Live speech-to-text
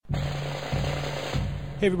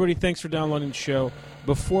Hey everybody, thanks for downloading the show.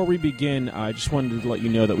 Before we begin, I just wanted to let you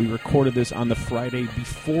know that we recorded this on the Friday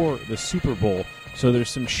before the Super Bowl, so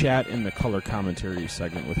there's some chat in the color commentary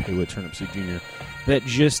segment with Haywood Turnipseed Jr. that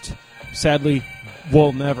just, sadly,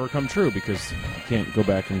 will never come true because you can't go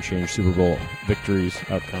back and change Super Bowl victories,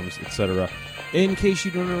 outcomes, etc. In case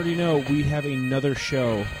you don't already know, we have another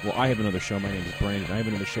show. Well, I have another show. My name is Brandon. I have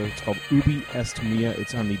another show. It's called Ubi Est Mia.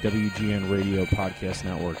 It's on the WGN Radio Podcast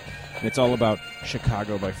Network. And it's all about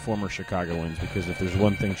Chicago by former Chicagoans, because if there's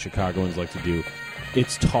one thing Chicagoans like to do,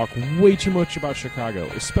 it's talk way too much about Chicago,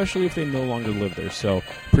 especially if they no longer live there. So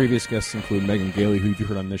previous guests include Megan Gailey, who you've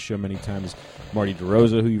heard on this show many times, Marty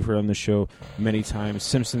DeRosa, who you've heard on this show many times,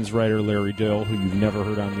 Simpsons writer Larry Dill, who you've never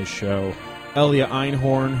heard on this show, Elia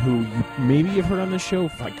Einhorn, who you maybe have heard on this show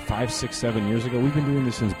like 5, 6, 7 years ago. We've been doing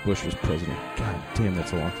this since Bush was president. God damn,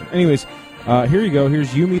 that's a long time. Anyways, here you go.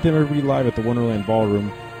 Here's You Meet Them Everybody live at the Wonderland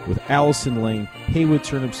Ballroom with Allison Lane, Haywood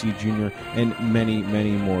Turnipseed Jr., and many,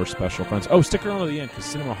 many more special friends. Oh, stick around to the end, because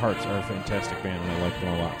Cinema Hearts are a fantastic band, and I like them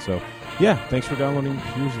a lot. So, yeah, thanks for downloading.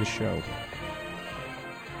 Here's the show.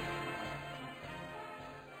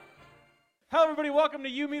 Hello, everybody. Welcome to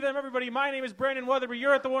You Meet Them Everybody. My name is Brandon Weatherby.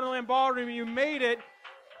 You're at the Wonderland Ballroom, and you made it.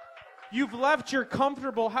 You've left your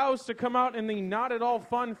comfortable house to come out in the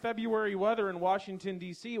not-at-all-fun February weather in Washington,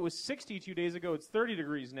 D.C. It was 62 days ago. It's 30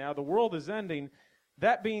 degrees now. The world is ending.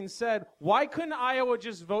 That being said, why couldn't Iowa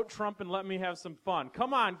just vote Trump and let me have some fun?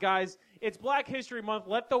 Come on, guys. It's Black History Month.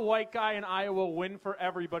 Let the white guy in Iowa win for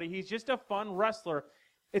everybody. He's just a fun wrestler.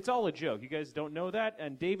 It's all a joke. You guys don't know that?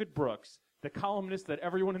 And David Brooks, the columnist that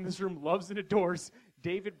everyone in this room loves and adores,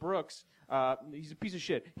 David Brooks, he's a piece of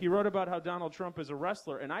shit. He wrote about how Donald Trump is a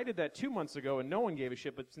wrestler, and I did that 2 months ago, and no one gave a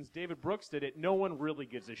shit. But since David Brooks did it, no one really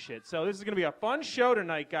gives a shit. So this is going to be a fun show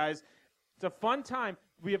tonight, guys. It's a fun time.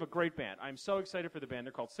 We have a great band. I'm so excited for the band.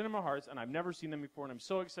 They're called Cinema Hearts, and I've never seen them before, and I'm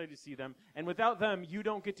so excited to see them. And without them, you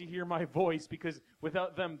don't get to hear my voice, because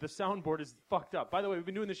without them, the soundboard is fucked up. By the way, we've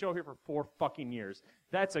been doing the show here for 4 fucking years.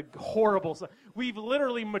 That's a horrible... We've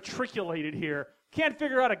literally matriculated here. Can't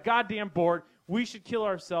figure out a goddamn board. We should kill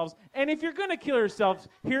ourselves. And if you're going to kill yourselves,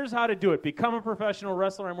 here's how to do it. Become a professional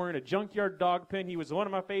wrestler. I'm wearing a Junkyard Dog pin. He was one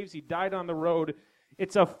of my faves. He died on the road.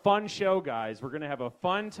 It's a fun show, guys. We're going to have a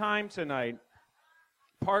fun time tonight.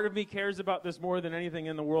 Part of me cares about this more than anything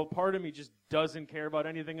in the world. Part of me just doesn't care about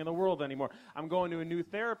anything in the world anymore. I'm going to a new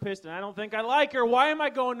therapist, and I don't think I like her. Why am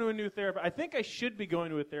I going to a new therapist? I think I should be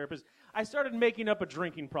going to a therapist. I started making up a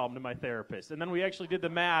drinking problem to my therapist, and then we actually did the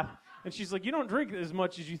math, and she's like, you don't drink as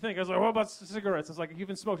much as you think. I was like, what about cigarettes? I was like, you've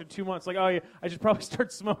been smoking 2 months. Like, oh, yeah, I should probably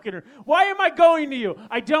start smoking her. Why am I going to you?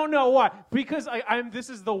 I don't know why. Because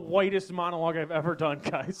this is the whitest monologue I've ever done,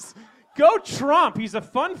 guys. Go Trump. He's a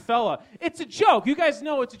fun fella. It's a joke. You guys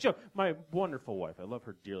know it's a joke. My wonderful wife, I love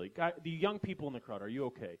her dearly. The young people in the crowd, are you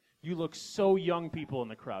okay? You look so young, people in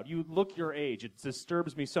the crowd. You look your age. It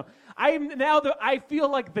disturbs me so. I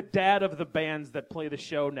feel like the dad of the bands that play the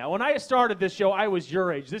show now. When I started this show, I was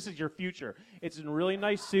your age. This is your future. It's in really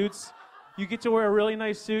nice suits. You get to wear a really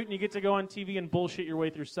nice suit, and you get to go on TV and bullshit your way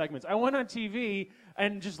through segments. I went on TV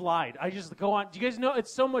and just lied. I just go on. Do you guys know?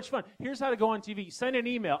 It's so much fun. Here's how to go on TV. Send an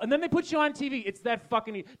email, and then they put you on TV. It's that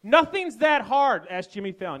fucking easy. Nothing's that hard. Ask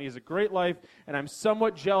Jimmy Fallon. He has a great life, and I'm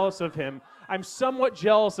somewhat jealous of him.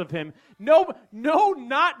 No,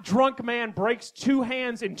 not drunk man breaks 2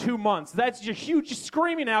 hands in 2 months. That's just huge,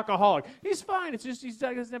 screaming alcoholic. He's fine. It's just he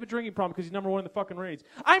doesn't have a drinking problem because he's #1 in the fucking ratings.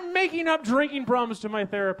 I'm making up drinking problems to my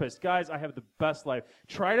therapist. Guys, I have the best life.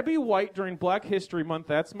 Try to be white during Black History Month.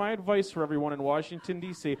 That's my advice for everyone in Washington,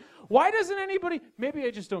 D.C. Why doesn't anybody... Maybe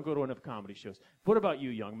I just don't go to enough comedy shows. What about you,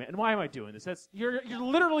 young man? And why am I doing this? You're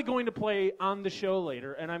literally going to play on the show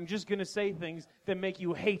later, and I'm just going to say things that make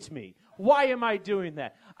you hate me. Why am I doing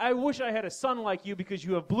that? I wish I had a son like you because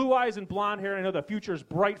you have blue eyes and blonde hair, and I know the future is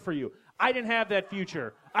bright for you. I didn't have that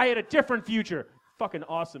future. I had a different future. Fucking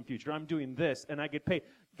awesome future. I'm doing this, and I get paid.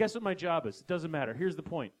 Guess what my job is? It doesn't matter. Here's the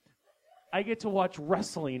point. I get to watch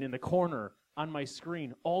wrestling in the corner on my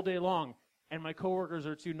screen all day long, and my coworkers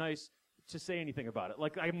are too nice to say anything about it.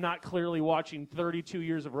 Like, I'm not clearly watching 32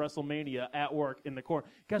 years of WrestleMania at work in the corner.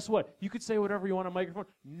 Guess what? You could say whatever you want on a microphone.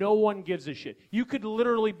 No one gives a shit. You could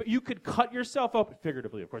cut yourself open,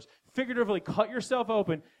 figuratively, of course, cut yourself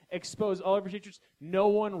open, expose all of your features. No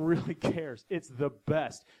one really cares. It's the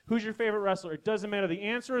best. Who's your favorite wrestler? It doesn't matter. The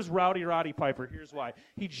answer is Rowdy Roddy Piper. Here's why.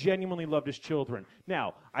 He genuinely loved his children.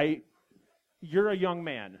 Now, you're a young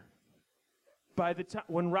man. By the time,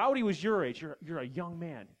 when Rowdy was your age, you're a young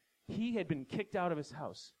man. He had been kicked out of his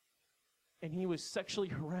house, and he was sexually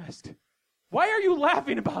harassed. Why are you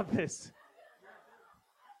laughing about this?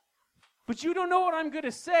 But you don't know what I'm going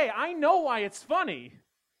to say. I know why it's funny.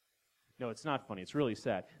 No, it's not funny. It's really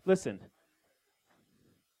sad. Listen,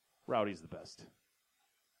 Rowdy's the best.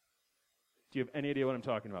 Do you have any idea what I'm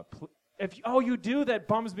talking about? You do? That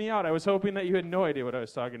bums me out. I was hoping that you had no idea what I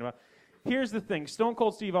was talking about. Here's the thing. Stone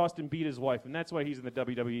Cold Steve Austin beat his wife, and that's why he's in the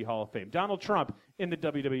WWE Hall of Fame. Donald Trump in the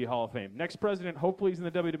WWE Hall of Fame. Next president, hopefully, he's in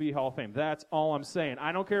the WWE Hall of Fame. That's all I'm saying.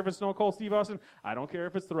 I don't care if it's Stone Cold Steve Austin. I don't care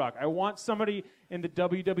if it's The Rock. I want somebody in the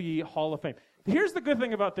WWE Hall of Fame. Here's the good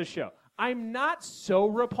thing about this show. I'm not so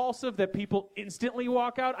repulsive that people instantly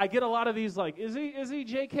walk out. I get a lot of these like, is he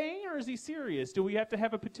JK or is he serious? Do we have to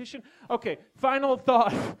have a petition? Okay, final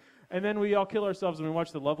thought. And then we all kill ourselves and we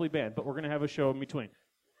watch the lovely band. But we're going to have a show in between.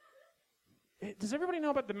 Does everybody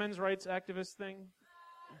know about the men's rights activist thing?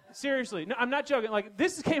 Seriously. No, I'm not joking. Like,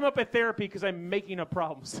 this came up at therapy because I'm making up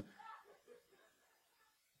problems.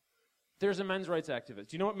 There's a men's rights activist.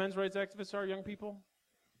 Do you know what men's rights activists are, young people?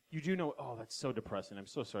 You do know. Oh, that's so depressing. I'm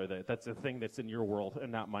so sorry that that's a thing that's in your world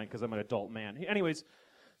and not mine because I'm an adult man. Anyways,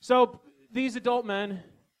 so these adult men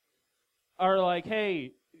are like,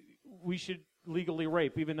 hey, we should legally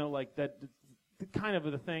rape, even though, like, that kind of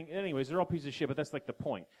the thing. Anyways, they're all pieces of shit, but that's, like, the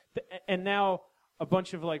point. And now a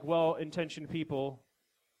bunch of, like, well-intentioned people,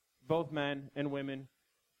 both men and women,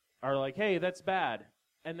 are like, hey, that's bad.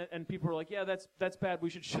 And people are like, yeah, that's bad. We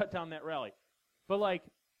should shut down that rally. But, like,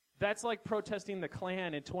 that's like protesting the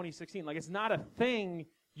Klan in 2016. Like, it's not a thing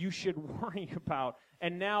you should worry about.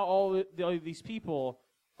 And now all these people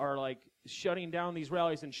are, like, shutting down these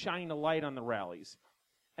rallies and shining a light on the rallies.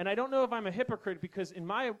 And I don't know if I'm a hypocrite because in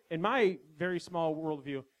my very small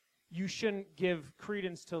worldview, you shouldn't give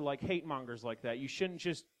credence to, like, hate mongers like that. You shouldn't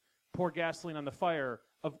just pour gasoline on the fire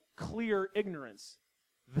of clear ignorance.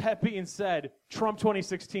 That being said, Trump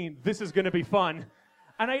 2016, this is going to be fun.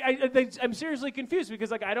 And I'm seriously confused because,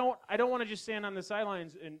 like, I don't want to just stand on the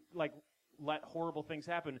sidelines and, like, let horrible things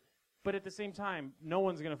happen. But at the same time, no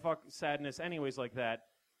one's going to fuck sadness anyways like that.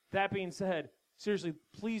 That being said, seriously,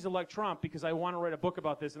 please elect Trump because I want to write a book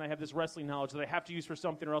about this and I have this wrestling knowledge that I have to use for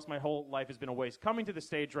something or else my whole life has been a waste. Coming to the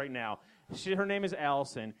stage right now, her name is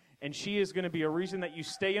Allison, and she is going to be a reason that you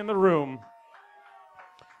stay in the room.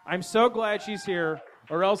 I'm so glad she's here,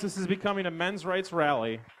 or else this is becoming a men's rights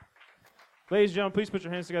rally. Ladies and gentlemen, please put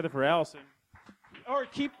your hands together for Allison. Or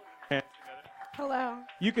keep your hands together. Hello.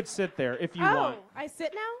 You could sit there if you want. Oh, I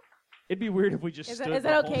sit now? It'd be weird if we just stood. Is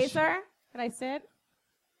that okay, sir? Can I sit?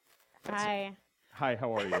 Hi. Hi,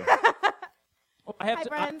 how are you? Hi,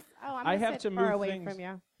 friends. I'm going to sit far away from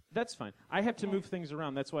you. That's fine. I have to move things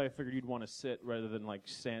around. That's why I figured you'd want to sit rather than, like,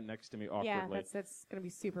 stand next to me awkwardly. Yeah, that's going to be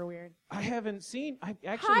super weird. Hi, Brandon!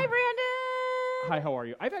 Hi, how are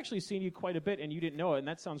you? I've actually seen you quite a bit, and you didn't know it, and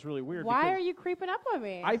that sounds really weird. Why are you creeping up on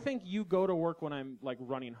me? I think you go to work when I'm, like,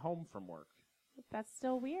 running home from work. That's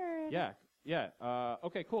still weird. Yeah.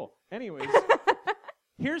 Okay, cool. Anyways,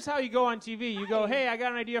 here's how you go on TV. You go, hey, I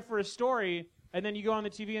got an idea for a story, and then you go on the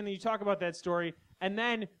TV, and then you talk about that story, and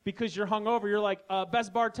then, because you're hungover, you're like,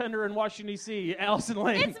 best bartender in Washington, D.C., Allison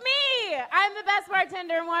Lane. It's me! I'm the best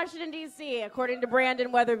bartender in Washington, D.C., according to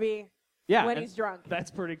Brandon Weatherby. Yeah, when he's drunk. That's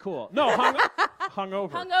pretty cool. No,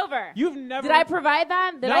 hungover. Hungover. You've never... Did I provide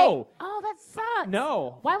that? No. Oh, that sucks.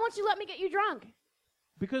 No. Why won't you let me get you drunk?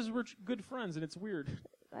 Because we're good friends, and it's weird.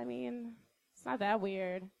 I mean, it's not that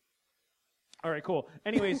weird. All right, cool.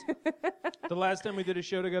 Anyways, the last time we did a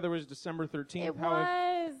show together was December 13th. It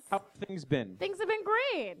How have things been? Things have been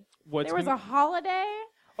great. There was a holiday.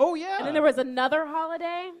 Oh, yeah. And then there was another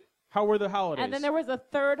holiday. How were the holidays? And then there was a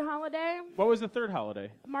third holiday. What was the third holiday?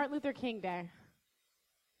 Martin Luther King Day.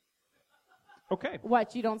 Okay.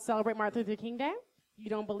 What, you don't celebrate Martin Luther King Day? You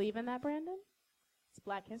don't believe in that, Brandon? It's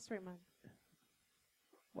Black History Month.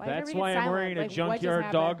 That's why I'm wearing a junkyard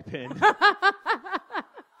dog pin.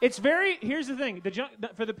 It's here's the thing.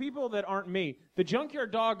 For the people that aren't me, the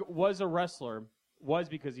junkyard dog was a wrestler,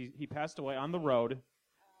 because he passed away on the road.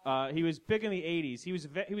 He was big in the 80s. He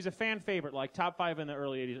was a fan favorite, like top 5 in the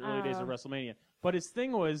early days of WrestleMania. But his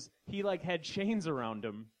thing was he, like, had chains around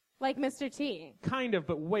him. Like Mr. T. Kind of,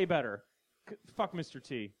 but way better. Fuck Mr.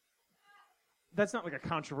 T. That's not like a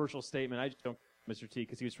controversial statement. I just don't Mr. T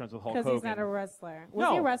because he was friends with Hulk Hogan. Because he's not a wrestler. Was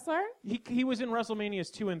he a wrestler? He was in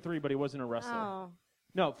WrestleManias 2 and 3, but he wasn't a wrestler. Oh.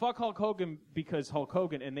 No, fuck Hulk Hogan because Hulk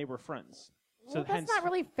Hogan and they were friends. Well, that's not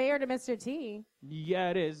really fair to Mr. T. Yeah,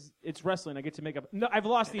 it is. It's wrestling. I get to make up. No, I've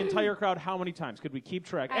lost the entire crowd how many times? Could we keep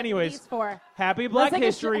track? Anyways, least 4. Happy Black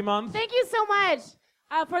History Month. Thank you so much.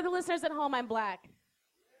 For the listeners at home, I'm black.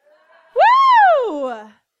 Woo!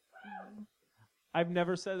 I've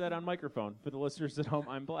never said that on microphone. For the listeners at home,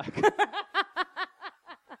 I'm black.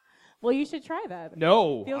 Well, you should try that.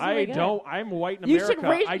 No, Feels I really good. don't. I'm white in You America.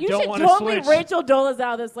 should, I you don't should want to totally switch. Rachel Dolezal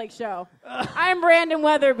out of this like show. I'm Brandon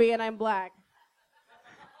Weatherby and I'm black.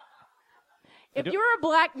 If you were a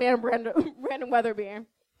black man, Brandon Weatherby,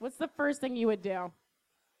 what's the first thing you would do?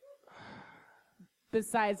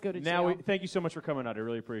 Besides go to jail. Thank you so much for coming out. I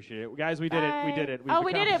really appreciate it. Guys, we did it. We did it.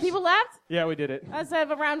 We did it. People left? Yeah, we did it. Let's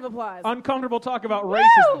have a round of applause. Uncomfortable talk about race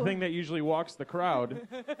is the thing that usually walks the crowd.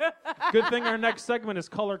 Good thing our next segment is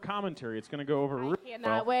color commentary. It's going to go over real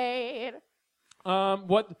Cannot wait.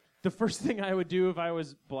 What the first thing I would do if I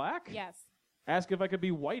was black? Yes. Ask if I could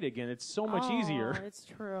be white again. It's so much easier. It's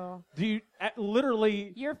true. Do you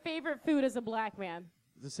literally Your favorite food as a black man?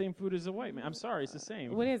 the same food as a white man? I'm sorry, it's the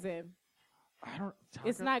same. What is it? I don't.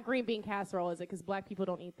 It's not green bean casserole, is it? Because black people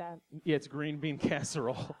don't eat that. Yeah, it's green bean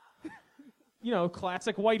casserole. You know,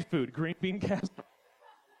 classic white food, green bean casserole.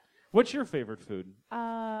 What's your favorite food?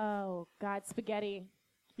 Oh, God, spaghetti.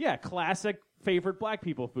 Yeah, classic favorite black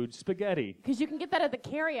people food, spaghetti. Because you can get that at the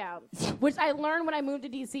carryout, which I learned when I moved to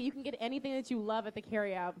D.C. You can get anything that you love at the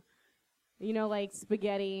carryout. You know, like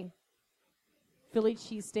spaghetti, Philly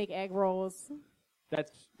cheesesteak egg rolls,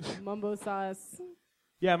 That's mumbo sauce.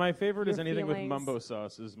 yeah. My favorite is Your anything with feelings. mumbo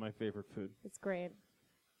sauce. Is my favorite food. It's great.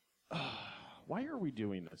 Why are we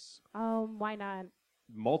doing this? Why not?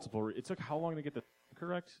 It took how long to get the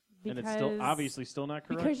correct? And it's still Because- obviously still not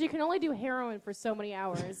correct. Because you can only do heroin for so many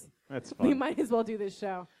hours. That's We fun. might as well do this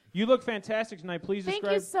show. You look fantastic tonight. Please Thank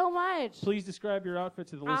describe. you so much. Please describe your outfit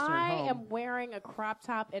to the listener at I home. am wearing a crop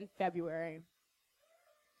top in February.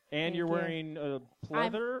 And Thank you're you. wearing a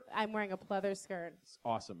pleather. I'm wearing a pleather skirt. It's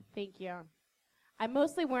awesome. Thank you. I'm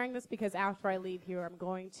mostly wearing this because after I leave here, I'm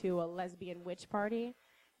going to a lesbian witch party,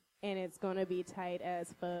 and it's going to be tight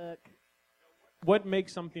as fuck. What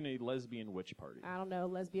makes something a lesbian witch party? I don't know,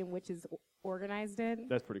 lesbian witches organized it.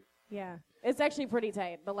 That's pretty. Yeah. It's actually pretty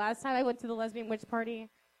tight. The last time I went to the lesbian witch party,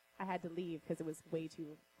 I had to leave because it was way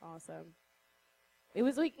too awesome. It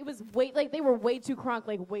was like they were way too crunk,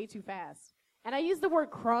 like way too fast. And I used the word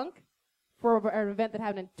crunk for an event that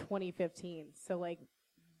happened in 2015. So like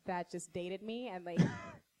that just dated me, and like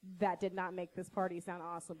that did not make this party sound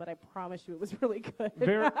awesome, but I promise you it was really good.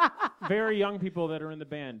 Very young people that are in the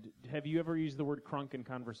band. Have you ever used the word crunk in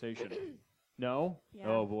conversation? No? Yeah.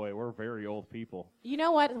 Oh boy, we're very old people. You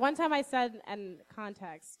know what? One time I said in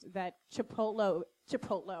context that Chipotle.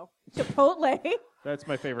 That's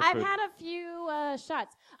my favorite I've food. had a few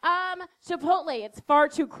shots. Chipotle, it's far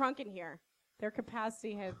too crunk in here. Their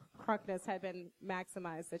crunkness had been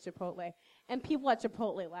maximized at Chipotle. And people at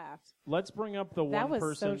Chipotle laughed. Let's bring up the That one was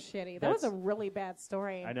person. so shitty. That was a really bad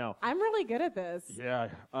story. I know. I'm really good at this. Yeah.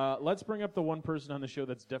 Let's bring up the one person on the show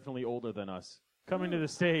that's definitely older than us. Coming to the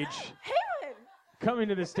stage. Haywood! Coming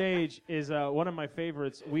to the stage is one of my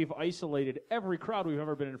favorites. We've isolated every crowd we've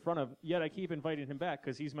ever been in front of, yet I keep inviting him back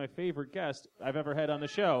because he's my favorite guest I've ever had on the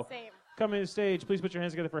show. Same. Coming to the stage, please put your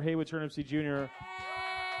hands together for Haywood Turnipseed Jr.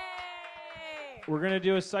 Hey! We're going to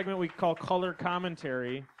do a segment we call Color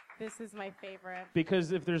Commentary This is my favorite.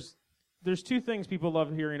 because if there's two things people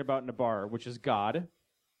love hearing about in a bar, which is God.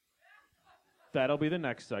 That'll be the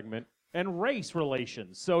next segment. And race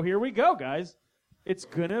relations. So here we go, guys. It's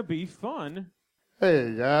going to be fun.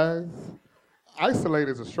 Hey, guys. Isolate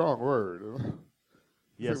is a strong word.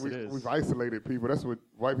 Yes, it it is. We've isolated people. That's what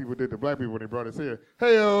white people did to black people when they brought us here.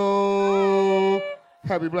 Hey-o!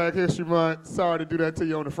 Happy Black History Month. Sorry to do that to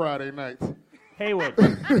you on a Friday night. Haywood.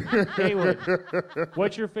 Haywood.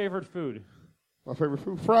 What's your favorite food? My favorite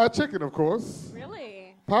food? Fried chicken, of course.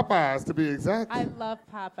 Really? Popeyes, to be exact. I love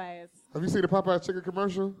Popeyes. Have you seen the Popeyes chicken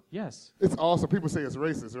commercial? Yes. It's awesome. People say it's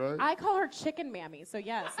racist, right? I call her Chicken Mammy, so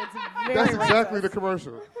yes, it's very That's exactly racist. the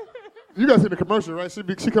commercial. You guys seen the commercial, right?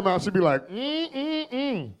 She come out, she be like,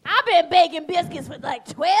 I've been baking biscuits for like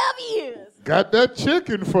 12 years. got that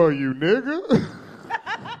chicken for you, nigga.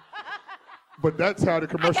 But that's how the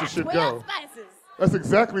commercial should 12 go. spices. That's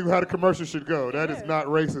exactly how the commercial should go. That is is. not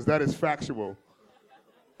racist. That is factual.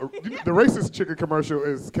 The racist chicken commercial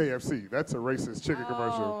is KFC. That's a racist chicken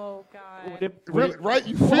commercial. Oh, God. Really, right?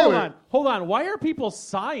 You feel it. Hold on. Why are people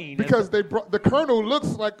sighing? Because the colonel looks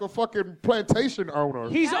like a fucking plantation owner.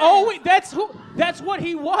 He's always that's what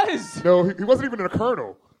he was. No, he wasn't even a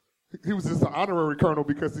colonel. He was just an honorary colonel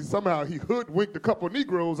because he hoodwinked a couple of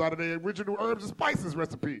Negroes out of their original herbs and spices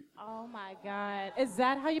recipe. Oh, my God. Is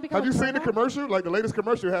that how you become Have a you seen the colonel? commercial? Like the latest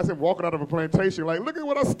commercial has him walking out of a plantation like, look at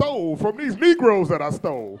what I stole from these Negroes that I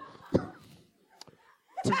stole.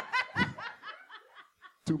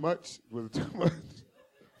 Too much? Was it too much?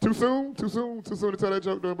 Too soon? Too soon to tell that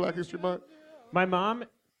joke during Black History Month? My mom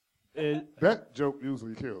That joke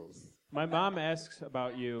usually kills. asks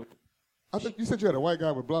about you I think you said you had a white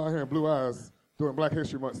guy with blonde hair and blue eyes doing Black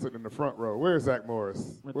History Month sitting in the front row. Where's Zach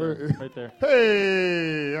Morris? Right there.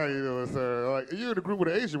 Hey, how you doing, sir? Like, you're in a group with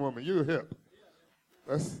an Asian woman. You're hip.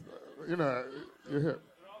 That's, you're hip.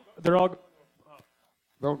 They're all.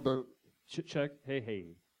 Don't. Check. Hey.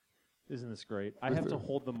 Isn't this great? I have to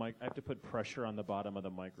hold the mic. I have to put pressure on the bottom of the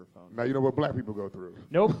microphone. Now you know what black people go through.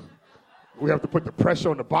 Nope. We have to put the pressure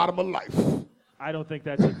on the bottom of life. I don't think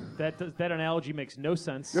that analogy makes no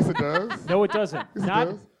sense. Yes, it does. No, it doesn't. Yes, it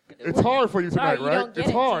does. It's hard for you tonight, you right? don't get It's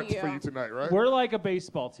it, hard do you? for you tonight, right? We're like a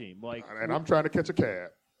baseball team. Like, And I'm trying to catch a cab.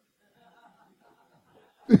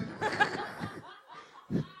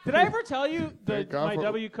 did I ever tell you Thank God my for-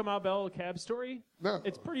 W. Kamau Bell cab story? No.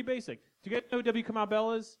 It's pretty basic. Do you know who W. Kamau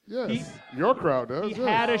Bell is? Yes. Your crowd does. He yes.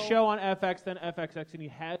 had a show on FX, then FXX, and he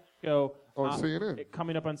had a show On CNN.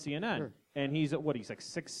 coming up on CNN. And he's like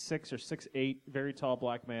 6'6" or 6'8", very tall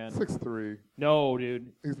black man. 6'3". No, dude.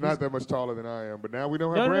 He's not that much taller than I am, but now we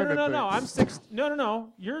don't have No. Brandon I'm thinks. 6.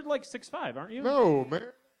 No. You're like 6'5", aren't you? No, man.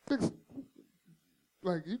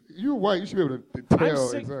 Like, you're white. You should be able to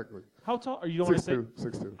tell exactly. How tall are you? Don't want to say.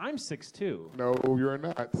 6'2". I'm 6'2". No, you're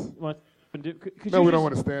not. Could No, you we don't just-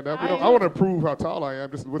 want to stand up. I want to prove how tall I am.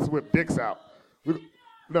 Just let's whip dicks out. We're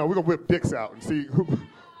going to whip dicks out and see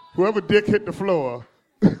whoever dick hit the floor,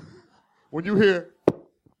 when you hear,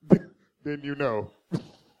 then you know.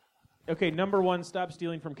 Okay, number 1, stop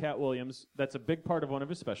stealing from Cat Williams. That's a big part of one of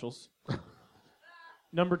his specials.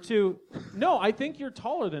 Number 2, no, I think you're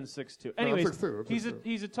taller than 6'2". Anyways, 6'2".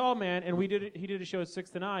 he's a tall man, and he did a show at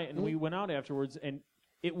 6th and I, and we went out afterwards, and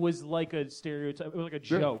it was like a stereotype. It was like a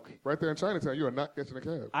joke. Right there in Chinatown, you are not catching a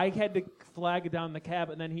cab. I had to flag down the cab,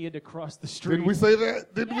 and then he had to cross the street. Didn't we say that?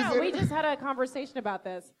 Yeah, we just had a conversation about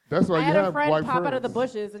this. That's why I you had have a friend white pop out of the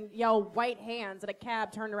friends. bushes and yell "white hands," and a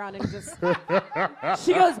cab turned around and just.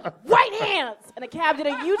 She goes "white hands," and a cab did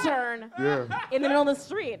a U-turn in the middle of the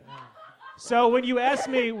street. So when you asked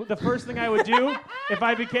me the first thing I would do if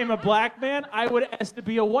I became a black man, I would ask to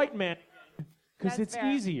be a white man because That's it's fair.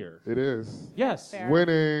 easier. It is. Yes. Fair.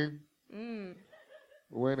 Winning.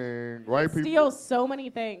 Winning. White people. Steal so many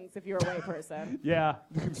things if you're a white person. Yeah.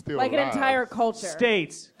 You can steal Like an lives. entire culture.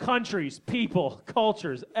 States, countries, people,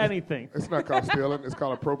 cultures, anything. It's not called stealing. It's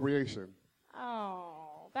called appropriation.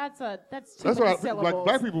 Oh, that's too That's many why syllables.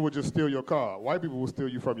 black people would just steal your car. White people will steal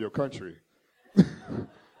you from your country.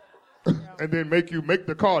 And then make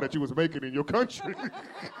the car that you was making in your country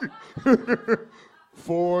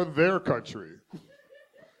for their country.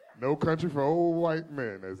 No country for old white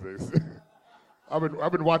men, as they say.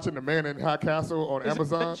 I've been watching The Man in High Castle on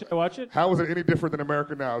Amazon. Should I watch it? How is it any different than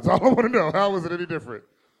America now? That's all I want to know. How is it any different?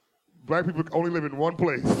 Black people only live in one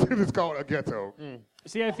place. It's called a ghetto.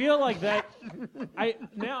 See, I feel like that.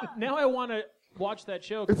 Now I want to watch that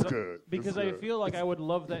show. It's good. Because It's I good. feel like I would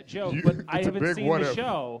love that joke, You- but it's I a haven't big seen what the if.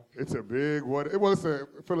 show. It's a big what? Well, it's a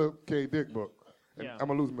Philip K. Dick book. And Yeah. I'm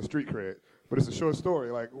gonna lose my street cred, but it's a short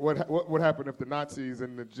story. Like what happened if the Nazis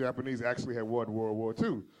and the Japanese actually had won World War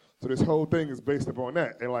II? So this whole thing is based upon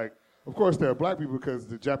that. And like, of course, there are black people because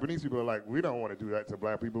the Japanese people are like, we don't want to do that to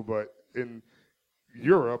black people. But in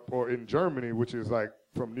Europe or in Germany, which is like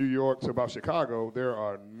from New York to about Chicago, there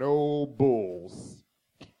are no bulls,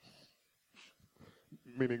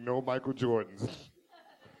 meaning no Michael Jordans.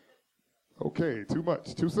 Okay, too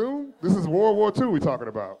much. Too soon? This is World War II we're talking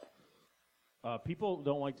about. People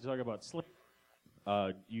don't like to talk about slavery.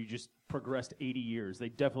 You just progressed 80 years. They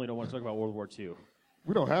definitely don't want to talk about World War II.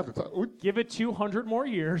 We don't have to talk. Give it 200 more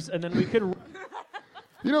years, and then we could.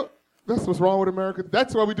 You know, that's what's wrong with America.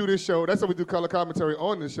 That's why we do this show. That's why we do color commentary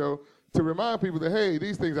on this show, to remind people that, hey,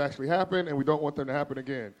 these things actually happen, and we don't want them to happen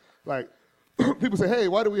again. Like, people say, hey,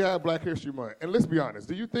 why do we have Black History Month? And let's be honest.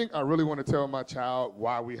 Do you think I really want to tell my child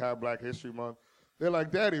why we have Black History Month? They're like,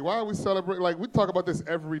 Daddy, why are we celebrating? Like, we talk about this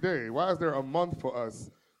every day. Why is there a month for us?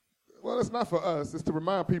 Well, it's not for us. It's to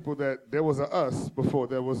remind people that there was a us before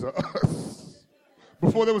there was a us.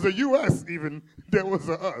 Before there was a U.S. even, there was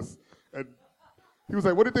a us. And he was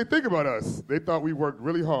like, what did they think about us? They thought we worked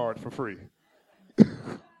really hard for free.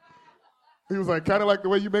 He was like, kind of like the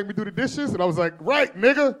way you make me do the dishes? And I was like, right,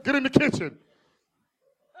 nigga, get in the kitchen.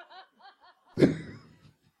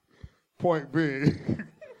 Point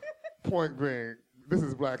being, this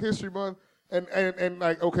is Black History Month. And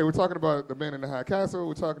like, okay, we're talking about the Man in the High Castle.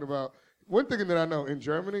 We're talking about, one thing that I know, in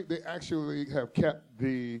Germany, they actually have kept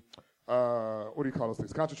the, what do you call those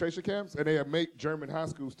things, concentration camps? And they have make German high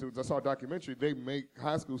school students, I saw a documentary, they make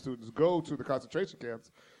high school students go to the concentration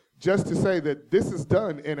camps just to say that this is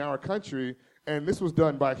done in our country, and this was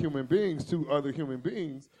done by human beings to other human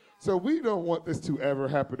beings, so we don't want this to ever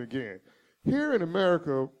happen again. Here in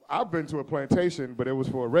America, I've been to a plantation, but it was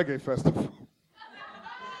for a reggae festival.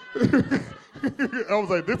 I was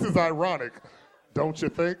like, this is ironic, don't you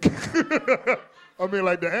think? I mean,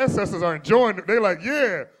 like, the ancestors are enjoying it. They're like,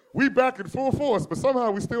 yeah, we back in full force, but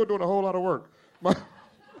somehow we still doing a whole lot of work.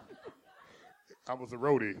 I was a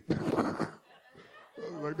roadie.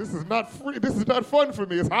 I was like, this is not free. This is not fun for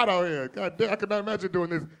me. It's hot out here. God damn, I could not imagine doing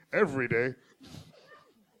this every day.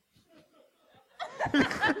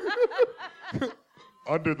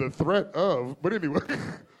 Under the threat of, but anyway.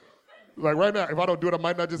 Like right now, if I don't do it, I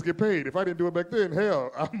might not just get paid. If I didn't do it back then,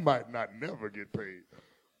 hell, I might not never get paid.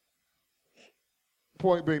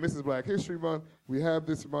 Point being, this is Black History Month. We have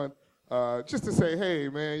this month just to say, hey,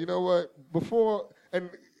 man, you know what? Before, and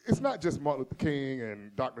it's not just Martin Luther King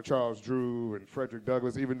and Dr. Charles Drew and Frederick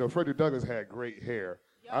Douglass, even though Frederick Douglass had great hair.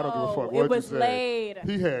 I don't give a fuck what you say. It was laid.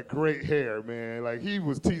 He had great hair, man. Like, he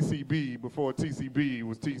was TCB before TCB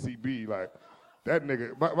was TCB. Like, that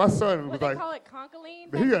nigga, my son was like. What they call it,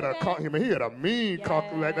 concholine? He had a mean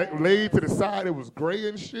conch, like that laid to the side. It was gray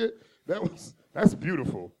and shit. That's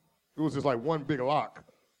beautiful. It was just like one big lock.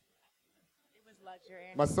 It was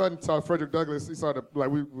luxury. My son saw Frederick Douglass. He saw in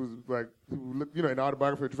the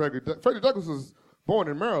autobiography of Frederick Douglass was born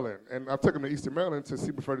in Maryland, and I took him to Eastern Maryland to see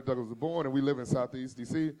where Frederick Douglass was born, and we live in Southeast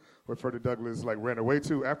D.C., where Frederick Douglass like ran away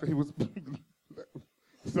to after he was.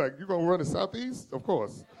 He's like, you gonna run to Southeast? Of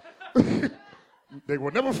course. They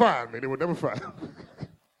will never find me. They will never find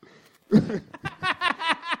me.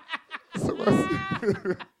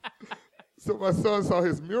 So my son saw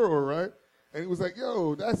his mural, right? And he was like,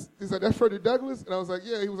 yo, that's Frederick Douglass? And I was like,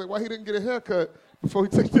 yeah. He was like, why he didn't get a haircut before he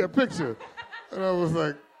took that picture? And I was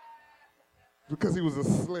like, because he was a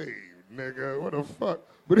slave, nigga. What the fuck?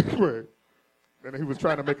 But anyway, and he was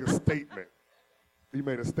trying to make a statement. He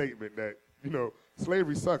made a statement that,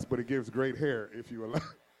 slavery sucks, but it gives great hair if you allow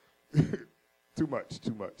Too much.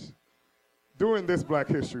 During this Black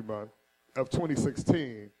History Month of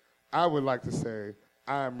 2016, I would like to say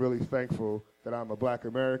I am really thankful that I'm a Black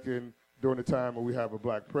American during the time when we have a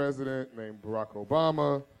Black president named Barack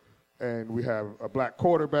Obama, and we have a Black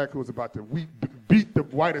quarterback who's about to beat the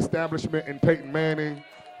white establishment in Peyton Manning.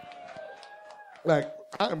 Like,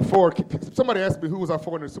 I am for, somebody asked me who was I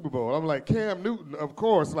for in the Super Bowl. I'm like, Cam Newton, of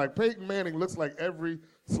course. Like, Peyton Manning looks like every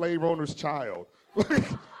slave owner's child. Like,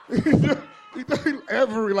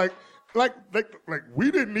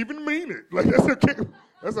 we didn't even mean it. Like, that's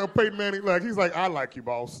how Peyton Manning, like, he's like, I like you,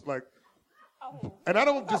 boss. Like, and I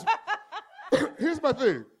don't just, here's my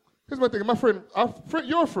thing. My friend,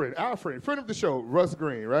 your friend, our friend of the show, Russ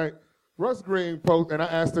Green, right? Russ Green posted, and I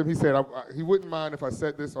asked him, he said he wouldn't mind if I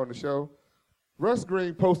said this on the show. Russ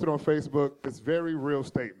Green posted on Facebook this very real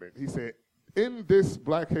statement. He said, in this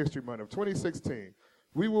Black History Month of 2016,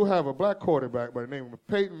 we will have a Black quarterback by the name of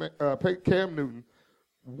Cam Newton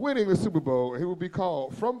winning the Super Bowl, and he will be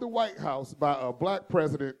called from the White House by a Black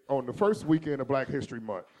president on the first weekend of Black History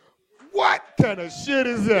Month. What kind of shit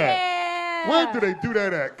is that? Yeah. Where do they do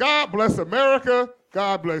that at? God bless America.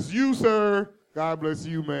 God bless you, sir. God bless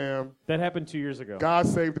you, ma'am. That happened 2 years ago. God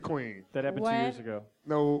save the queen. That happened What? 2 years ago.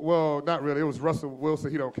 No, well, not really. It was Russell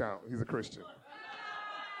Wilson. He don't count. He's a Christian.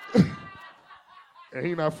 And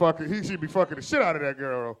he should be fucking the shit out of that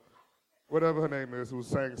girl. Whatever her name is, who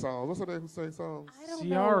sang songs. What's her name who sang songs? I don't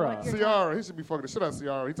Ciara. know what you're Ciara. He should be fucking the shit out of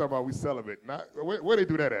Ciara. He talking about we celibate. Not, where they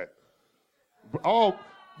do that at?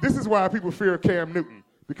 This is why people fear Cam Newton,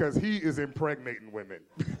 because he is impregnating women.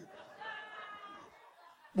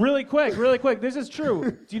 Really quick. This is true.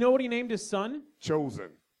 Do you know what he named his son?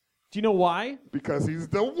 Chosen. Do you know why? Because he's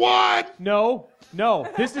the one. No.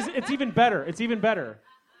 It's even better.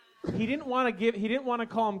 He didn't want to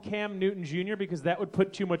call him Cam Newton Jr. because that would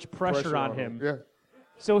put too much pressure on him. Yeah.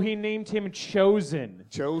 So he named him Chosen.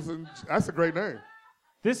 Chosen. That's a great name.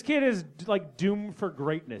 This kid is like doomed for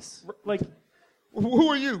greatness. Like, who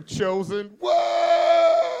are you, Chosen?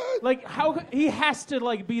 What? like how he has to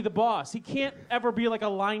like be the boss. He can't ever be like a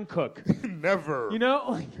line cook. Never. You know?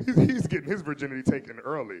 Like, he's getting his virginity taken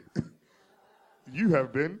early. You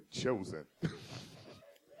have been chosen.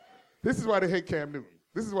 This is why they hate Cam Newton.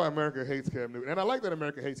 This is why America hates Cam Newton. And I like that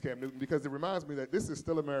America hates Cam Newton because it reminds me that this is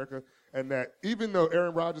still America and that even though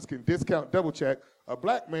Aaron Rodgers can discount double check, a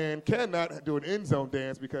black man cannot do an end zone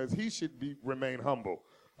dance because he should remain humble.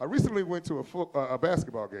 I recently went to a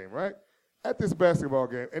basketball game, right? At this basketball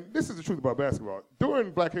game, and this is the truth about basketball,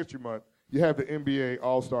 during Black History Month, you have the NBA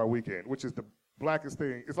All-Star Weekend, which is the blackest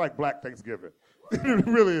thing. It's like Black Thanksgiving. It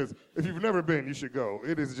really is. If you've never been, you should go.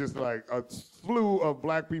 It is just like a slew of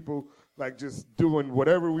black people like just doing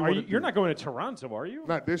whatever we want to do. You're not going to Toronto, are you?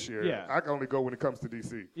 Not this year. Yeah. I can only go when it comes to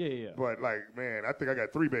D.C. Yeah. But, like, man, I think I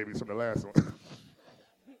got 3 babies from the last one.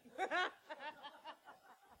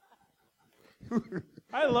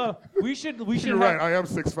 I love. We should. You're right. I am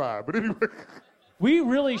 6'5", but anyway. We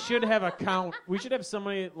really should have a count. We should have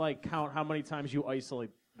somebody like count how many times you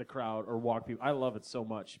isolate the crowd or walk people. I love it so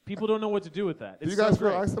much. People don't know what to do with that. Do you guys feel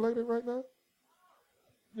isolated right now?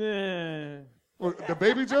 Well, the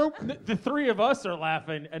baby joke? The 3 of us are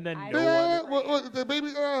laughing, and then no one. Well, the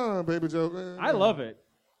baby joke. I love it.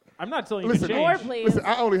 I'm not telling you Listen, to More, change. please. Listen,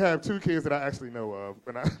 I only have 2 kids that I actually know of,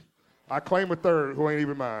 and I claim a 3rd who ain't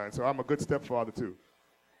even mine, so I'm a good stepfather too.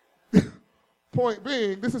 Point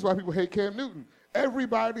being, this is why people hate Cam Newton.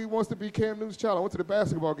 Everybody wants to be Cam Newton's child. I went to the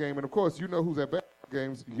basketball game, and of course, you know who's at basketball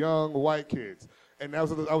games? Young white kids. And I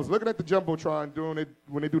was looking at the Jumbotron doing it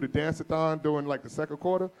when they do the dance-a-thon during like the second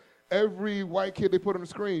quarter. Every white kid they put on the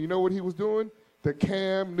screen, you know what he was doing? The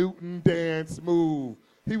Cam Newton dance move.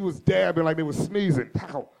 He was dabbing like they was sneezing.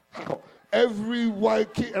 Pow, pow. Every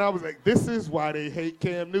white kid, and I was like, this is why they hate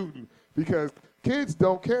Cam Newton, because kids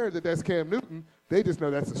don't care that that's Cam Newton. They just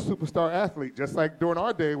know that's a superstar athlete, just like during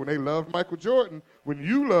our day when they loved Michael Jordan, when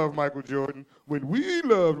you loved Michael Jordan, when we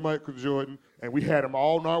loved Michael Jordan, and we had them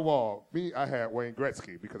all on our wall. Me, I had Wayne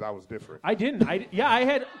Gretzky because I was different. I didn't. I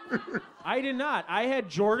did not. I had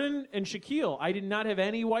Jordan and Shaquille. I did not have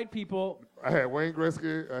any white people. I had Wayne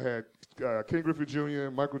Gretzky, I had Ken Griffey Jr.,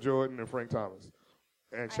 Michael Jordan, and Frank Thomas,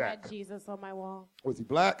 and Shaq. I had Jesus on my wall. Was he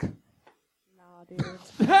black? No, dude.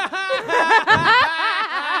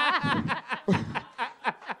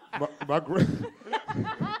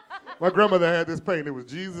 My grandmother had this painting. It was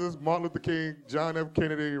Jesus, Martin Luther King, John F.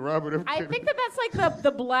 Kennedy, Robert F. Kennedy. I think that's like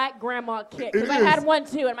the black grandma kit. Because It I is. had one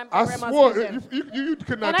too, and my I grandma's swore, too. you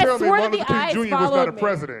could not And I tell me swore Martin that Luther the King eyes Jr. was not a followed me.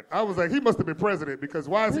 president. I was like, he must have been president because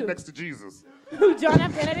why is he next to Jesus? Who, John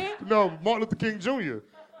F. Kennedy? No, Martin Luther King Jr.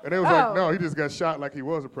 And they was Oh. like, no, he just got shot like he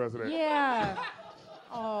was a president. Yeah.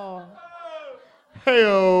 Oh.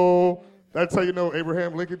 Hey-o. That's how you know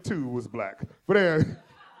Abraham Lincoln, too, was black. But then,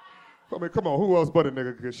 I mean, come on, who else but a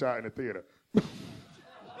nigga could get shot in the theater?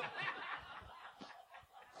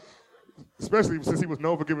 Especially since he was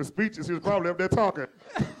known for giving speeches, he was probably up there talking.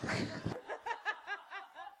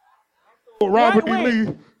 Robert E. Wait.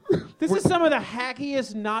 Lee. This is some of the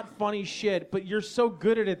hackiest, not funny shit, but you're so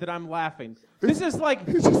good at it that I'm laughing. This is like.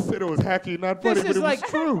 He just said it was hacky, not funny, This but is it like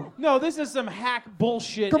was true. No, this is some hack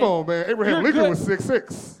bullshit. Come on, man. Abraham You're Lincoln good. was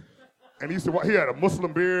 6'6". And he used to he had a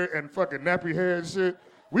Muslim beard and fucking nappy hair and shit.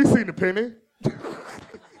 We seen the penny.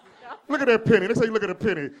 Look at that penny. Next time you look at a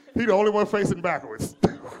penny, he the only one facing backwards.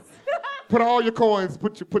 Put all your coins,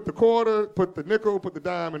 put the quarter, put the nickel, put the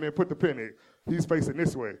dime, and then put the penny. He's facing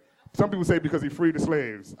this way. Some people say because he freed the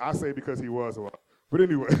slaves. I say because he was one. But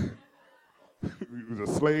anyway, he was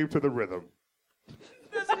a slave to the rhythm.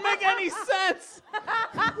 Doesn't make any sense.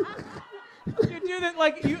 You do that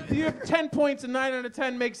like you have 10 points and 9 out of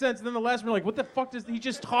 10 make sense, and then the last one you're like, what the fuck is he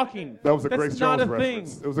just talking? That was a That's Grace not Jones a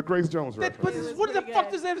reference. thing. It was a Grace Jones But reference. what the pretty fuck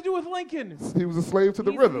good. does that have to do with Lincoln? He was a slave to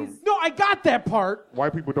the rhythm. No, I got that part.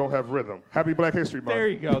 White people don't have rhythm. Happy Black History Month. There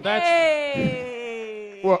you go. That's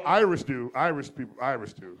Hey. Well, Irish do. Irish do.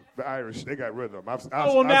 The Irish, they got rhythm.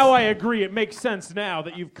 now I agree. It makes sense now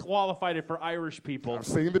that you've qualified it for Irish people. I've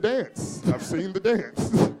seen the dance.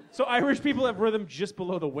 So Irish people have rhythm just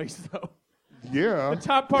below the waist, though. Yeah. The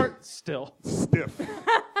top part, still. Stiff.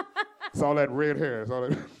 It's all that red hair. It's all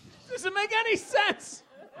that. Doesn't make any sense.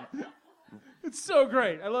 It's so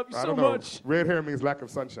great. I love you I so don't know. much. Red hair means lack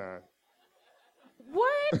of sunshine.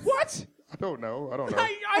 What? What? I don't know. I know.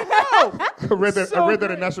 I read that. So I read that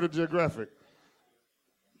great. in National Geographic.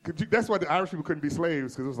 That's why the Irish people couldn't be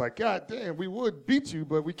slaves, because it was like, God damn, we would beat you,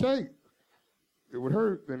 but we can't. It would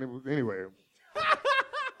hurt, and it would, anyway.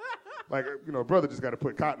 Like, brother just got to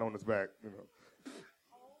put cotton on his back.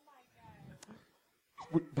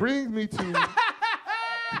 Which brings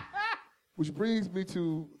me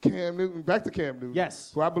to Cam Newton. Back to Cam Newton.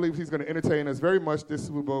 Yes. Who I believe he's going to entertain us very much this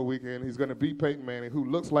Super Bowl weekend. He's going to beat Peyton Manning, who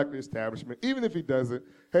looks like the establishment. Even if he doesn't,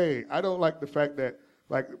 hey, I don't like the fact that,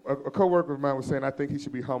 like a coworker of mine was saying, I think he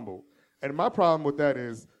should be humble. And my problem with that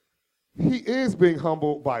is he is being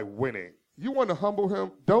humble by winning. You want to humble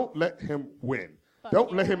him, don't let him win.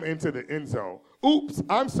 Don't let him into the end zone. Oops,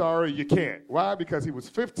 I'm sorry, you can't. Why? Because he was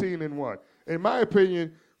 15-1. In my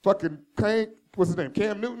opinion, fucking what's his name?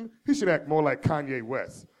 Cam Newton, he should act more like Kanye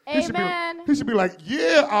West. Amen. He should be like,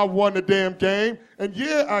 yeah, I won the damn game, and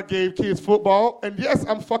yeah, I gave kids football, and yes,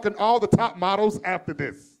 I'm fucking all the top models after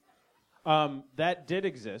this. That did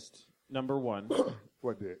exist, number one.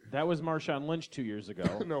 What did? That was Marshawn Lynch 2 years ago.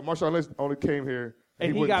 No, Marshawn Lynch only came here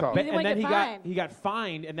And he wouldn't got talk. He wouldn't get fined. he got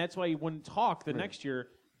fined, and that's why he wouldn't talk the next year.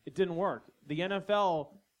 It didn't work. The NFL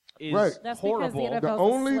is Right. That's horrible. because the The NFL's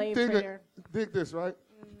only slave thing trader. dig this, right?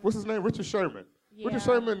 What's his name? Richard Sherman. Yeah. Richard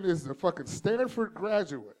Sherman is a fucking Stanford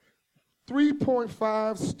graduate,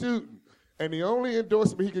 3.5 student, and the only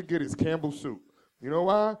endorsement he can get is Campbell soup. You know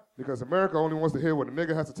why? Because America only wants to hear when a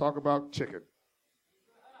nigga has to talk about chicken,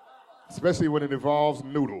 especially when it involves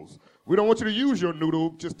noodles. We don't want you to use your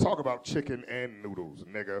noodle. Just talk about chicken and noodles,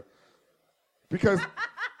 nigga. Because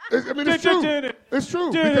it's true. It's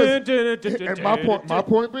true. Because, and my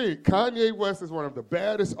point being, Kanye West is one of the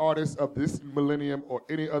baddest artists of this millennium or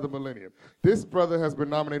any other millennium. This brother has been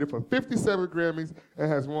nominated for 57 Grammys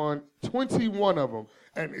and has won 21 of them.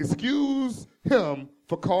 And excuse him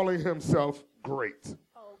for calling himself great.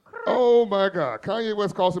 Oh my God. Kanye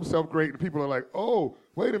West calls himself great, and people are like, oh,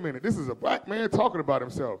 wait a minute. This is a black man talking about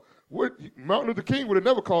himself. Martin Luther King would have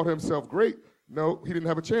never called himself great. No, he didn't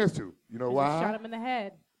have a chance to. You know why? Shot him in the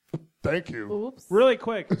head. Thank you. Oops. Really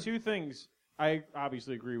quick, two things. I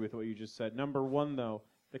obviously agree with what you just said. Number one, though,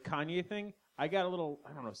 the Kanye thing, I got a little,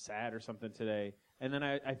 I don't know, sad or something today. And then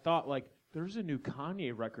I thought, like, there's a new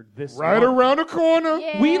Kanye record this Right month. around the corner.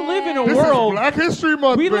 Yeah. We live in a This world. is Black History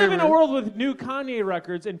Month, We live baby. in a world with new Kanye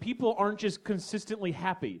records, and people aren't just consistently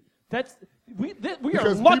happy. We are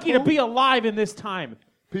Because lucky to people- be alive in this time.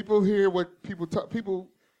 People hear what people talk.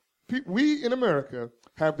 We in America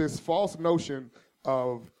have this false notion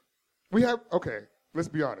of let's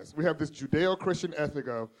be honest. We have this Judeo-Christian ethic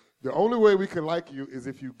of the only way we can like you is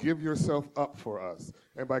if you give yourself up for us.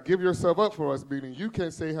 And by give yourself up for us, meaning you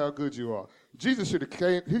can't say how good you are. Jesus should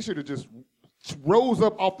have just rose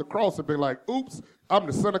up off the cross and been like, oops, I'm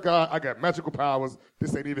the son of God. I got magical powers.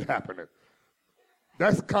 This ain't even happening.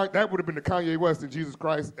 That would have been the Kanye West and Jesus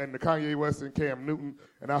Christ and the Kanye West and Cam Newton.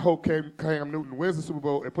 And I hope Cam Newton wins the Super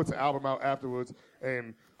Bowl and puts an album out afterwards.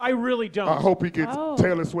 And I really don't. I hope he gets Oh.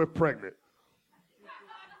 Taylor Swift pregnant.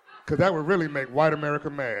 Because that would really make white America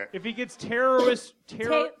mad. If he gets terrorist,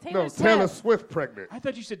 Taylor Taylor Swift. Swift pregnant. I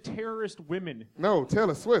thought you said terrorist women. No,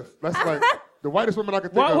 Taylor Swift. That's like the whitest woman I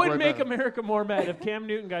could think What of would right make now. America more mad if Cam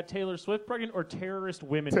Newton got Taylor Swift pregnant or terrorist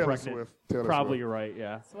women Taylor pregnant? Swift. Taylor Probably Swift. you're right.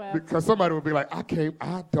 Yeah. Swift. Because somebody would be like,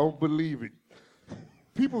 I don't believe it.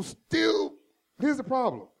 People still, here's the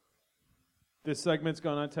problem. This segment's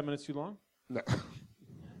gone on 10 minutes too long. No.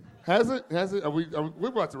 Has it? We're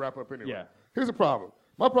about to wrap up anyway. Yeah. Here's the problem.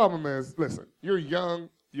 My problem is, listen, you're young,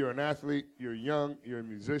 you're an athlete, you're young, you're a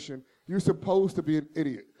musician. You're supposed to be an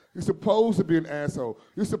idiot. You're supposed to be an asshole.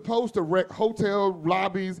 You're supposed to wreck hotel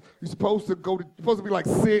lobbies. You're supposed to be like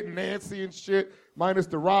Sid and Nancy and shit, minus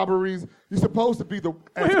the robberies. You're supposed to be the...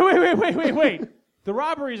 Wait. The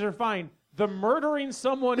robberies are fine. The murdering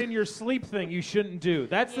someone in your sleep thing you shouldn't do.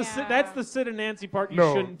 That's the Sid and Nancy part you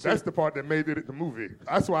No, shouldn't do. that's the part that made it the movie.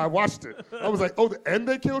 That's why I watched it. I was like, and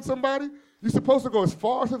they killed somebody? You're supposed to go as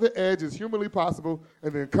far to the edge as humanly possible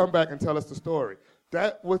and then come back and tell us the story.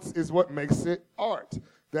 That is what makes it art.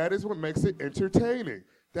 That is what makes it entertaining.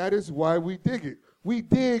 That is why we dig it. We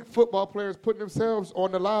dig football players putting themselves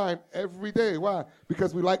on the line every day. Why?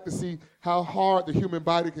 Because we like to see how hard the human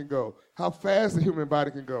body can go, how fast the human body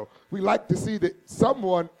can go. We like to see that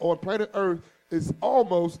someone on planet Earth is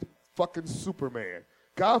almost fucking Superman.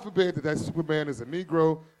 God forbid that Superman is a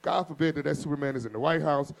Negro. God forbid that Superman is in the White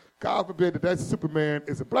House. God forbid that Superman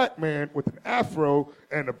is a black man with an afro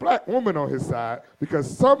and a black woman on his side,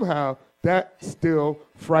 because somehow that still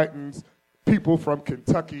frightens people from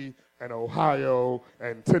Kentucky and Ohio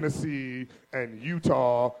and Tennessee and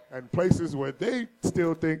Utah and places where they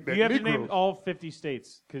still think that you have Negroes... to name all 50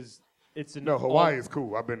 states because it's No, Hawaii is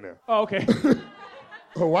cool. I've been there. Oh, okay.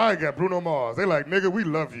 Hawaii got Bruno Mars. They like, nigga, we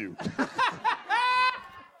love you.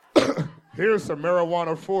 Here's some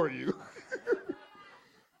marijuana for you.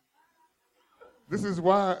 This is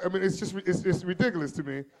why, I mean, it's ridiculous to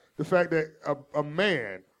me, the fact that a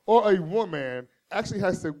man or a woman actually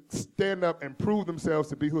has to stand up and prove themselves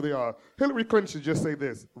to be who they are. Hillary Clinton should just say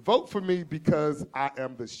this: vote for me because I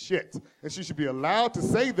am the shit. And she should be allowed to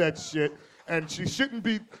say that shit, and she shouldn't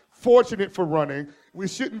be fortunate for running. We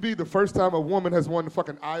shouldn't be the first time a woman has won the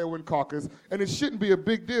fucking Iowan caucus, and it shouldn't be a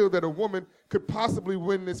big deal that a woman could possibly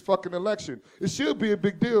win this fucking election. It should be a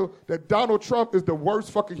big deal that Donald Trump is the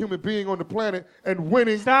worst fucking human being on the planet and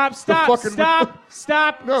winning Stop.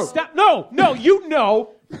 No. No, you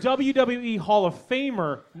know WWE Hall of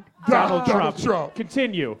Famer Donald Trump.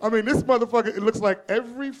 Continue. I mean, this motherfucker, it looks like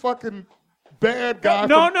every fucking bad guy.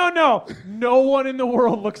 No. No one in the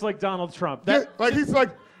world looks like Donald Trump. No,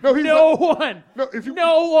 No one. No,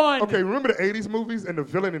 No one. Okay, remember the 80s movies and the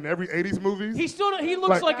villain in every 80s movies? He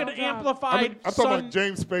looks like an Donald Trump. amplified I'm talking son. about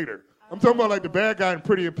James Spader. I'm talking about like the bad guy in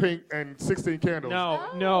Pretty in Pink and 16 Candles.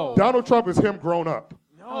 No. Donald Trump is him grown up.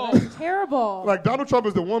 Oh, that's terrible. Like Donald Trump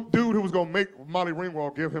is the one dude who was gonna make Molly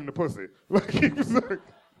Ringwald give him the pussy. Like he was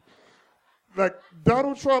like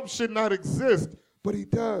Donald Trump should not exist, but he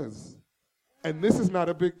does. And this is not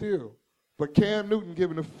a big deal. But Cam Newton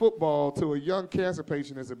giving the football to a young cancer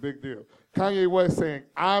patient is a big deal. Kanye West saying,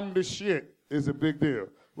 I'm the shit is a big deal.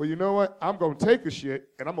 Well, you know what? I'm going to take a shit,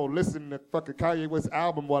 and I'm going to listen to fucking Kanye West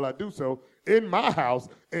album while I do so in my house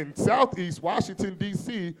in Southeast Washington,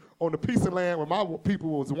 D.C., on a piece of land where my people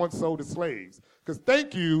was once sold as slaves. Because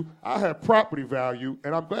thank you, I have property value,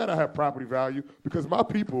 and I'm glad I have property value because my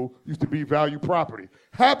people used to be value property.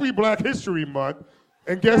 Happy Black History Month,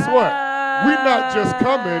 and guess what? We're not just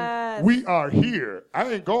coming, we are here.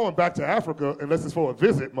 I ain't going back to Africa unless it's for a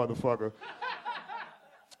visit, motherfucker.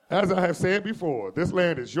 As I have said before, this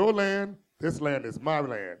land is your land, this land is my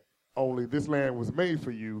land. Only this land was made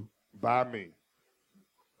for you by me.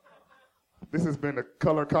 This has been a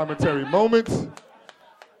color commentary moment.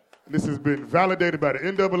 This has been validated by the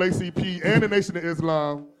NAACP and the Nation of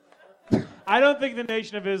Islam. I don't think the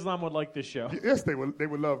Nation of Islam would like this show. Yes, they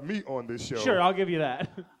would love me on this show. Sure, I'll give you that.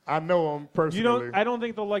 I know them personally. I don't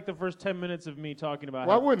think they'll like the first 10 minutes of me talking about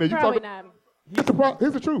Why wouldn't they? Probably not.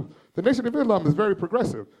 Here's the truth. The Nation of Islam is very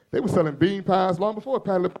progressive. They were selling bean pies long before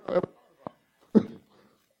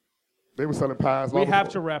They were selling pies long before. We have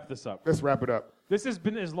before. to wrap this up. Let's wrap it up. This has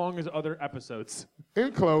been as long as other episodes.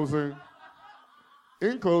 In closing,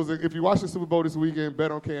 if you watch the Super Bowl this weekend,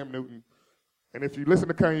 bet on Cam Newton. And if you listen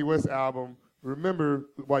to Kanye West's album, remember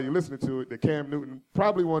while you're listening to it that Cam Newton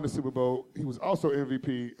probably won the Super Bowl. He was also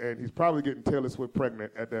MVP, and he's probably getting Taylor Swift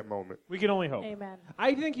pregnant at that moment. We can only hope. Amen.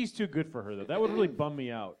 I think he's too good for her, though. That would really bum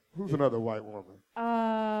me out. Who's another white woman?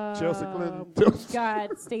 Chelsea Clinton.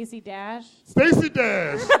 God, Stacey Dash. Stacey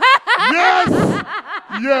Dash. Yes.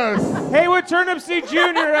 Yes. Haywood Turnipseed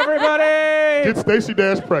Jr., everybody. Get Stacey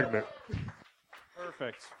Dash pregnant.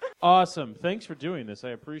 Perfect. Awesome. Thanks for doing this. I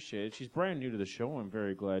appreciate it. She's brand new to the show. I'm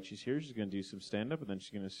very glad she's here. She's going to do some stand-up, and then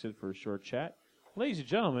she's going to sit for a short chat. Ladies and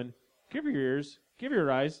gentlemen, give her your ears, give her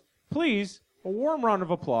your eyes. Please, a warm round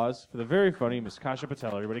of applause for the very funny Miss Kasha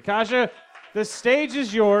Patel, everybody. Kasha, the stage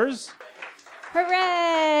is yours.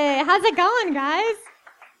 Hooray! How's it going, guys?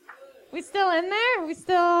 We still in there? We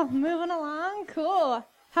still moving along? Cool.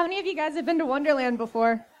 How many of you guys have been to Wonderland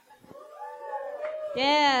before?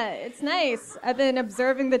 Yeah, it's nice. I've been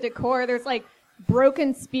observing the decor. There's like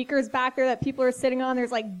broken speakers back there that people are sitting on.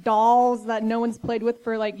 There's like dolls that no one's played with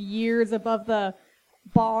for like years above the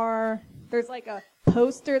bar. There's like a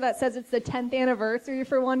poster that says it's the 10th anniversary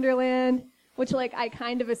for Wonderland, which like I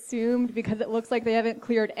kind of assumed because it looks like they haven't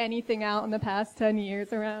cleared anything out in the past 10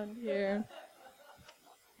 years around here.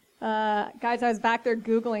 Guys, I was back there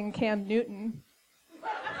Googling Cam Newton.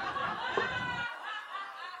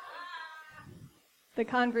 The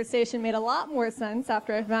conversation made a lot more sense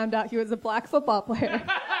after I found out he was a black football player.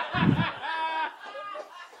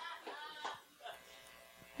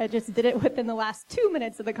 I just did it within the last 2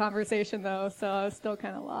 minutes of the conversation, though, so I was still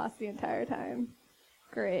kind of lost the entire time.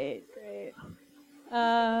 Great.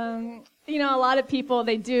 You know, a lot of people,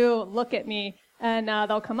 they do look at me, and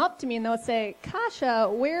they'll come up to me and they'll say, Kasha,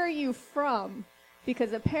 where are you from?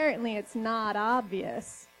 Because apparently it's not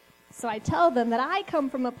obvious. So I tell them that I come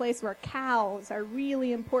from a place where cows are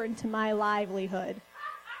really important to my livelihood.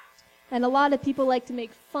 And a lot of people like to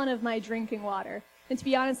make fun of my drinking water. And to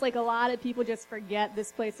be honest, like a lot of people just forget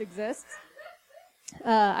this place exists.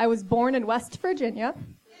 I was born in West Virginia.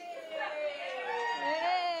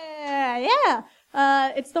 Yeah.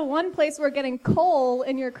 It's the one place where getting coal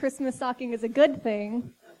in your Christmas stocking is a good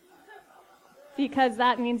thing. Because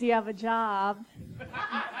that means you have a job.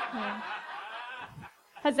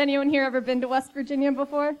 Has anyone here ever been to West Virginia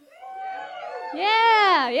before?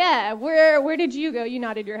 Yeah. Where did you go? You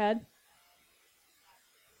nodded your head.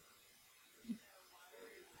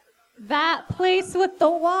 That place with the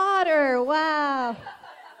water. Wow.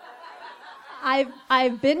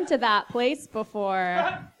 I've been to that place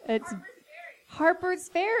before. It's Harper's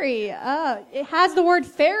Ferry. It has the word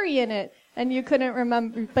ferry in it, and you couldn't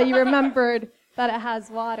remember, but you remembered that it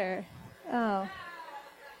has water. Oh.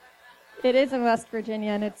 It is in West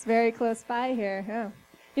Virginia, and it's very close by here. Yeah.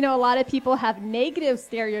 You know, a lot of people have negative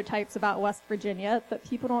stereotypes about West Virginia, but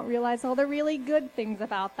people don't realize all the really good things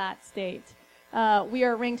about that state. We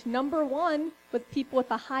are ranked number 1 with people with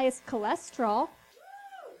the highest cholesterol,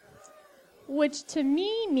 which to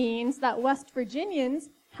me means that West Virginians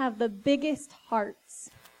have the biggest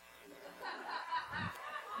hearts.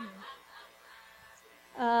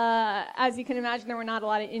 As you can imagine, there were not a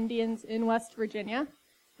lot of Indians in West Virginia.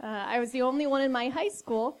 I was the only one in my high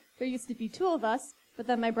school There used to be 2 of us, but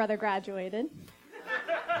then my brother graduated.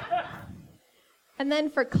 And then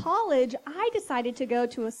for college, I decided to go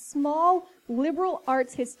to a small liberal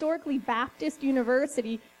arts, historically Baptist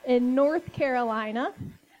university in North Carolina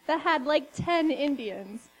that had like 10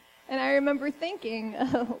 Indians. And I remember thinking,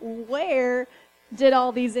 where did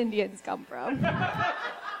all these Indians come from?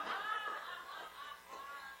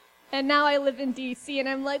 And now I live in D.C. and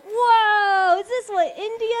I'm like, whoa, is this what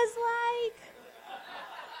India's like?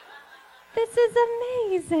 This is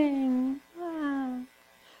amazing. Wow.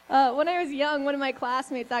 When I was young, one of my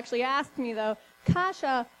classmates actually asked me, though,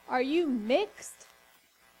 Kasha, are you mixed?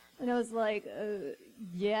 And I was like,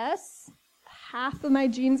 yes. Half of my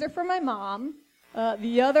genes are from my mom.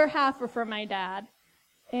 The other half are from my dad.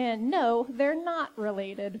 And no, they're not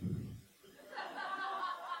related.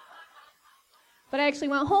 But I actually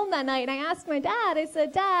went home that night and I asked my dad, I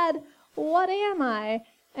said, Dad, what am I?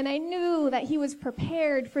 And I knew that he was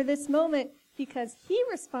prepared for this moment because he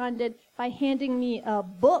responded by handing me a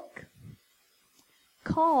book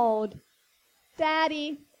called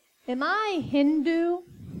Daddy, Am I Hindu?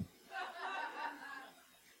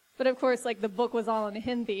 But of course, like, the book was all in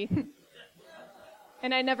Hindi.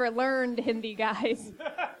 And I never learned Hindi, guys,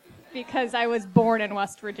 because I was born in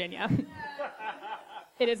West Virginia.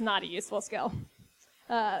 It is not a useful skill.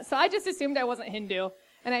 So I just assumed I wasn't Hindu,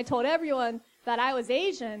 and I told everyone that I was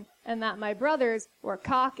Asian and that my brothers were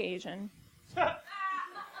Caucasian.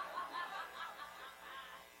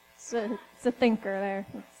 It's a thinker there.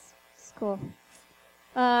 It's cool.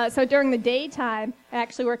 So during the daytime, I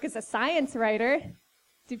actually work as a science writer.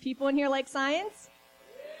 Do people in here like science?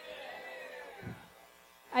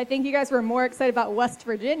 I think you guys were more excited about West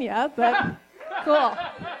Virginia, but cool.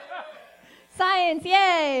 Science,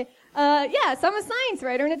 yay! So I'm a science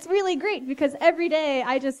writer, and it's really great because every day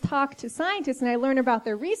I just talk to scientists and I learn about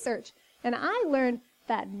their research. And I learned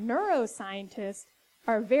that neuroscientists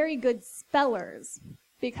are very good spellers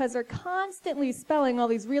because they're constantly spelling all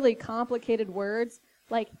these really complicated words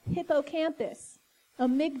like hippocampus,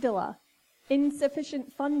 amygdala,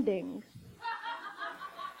 insufficient funding.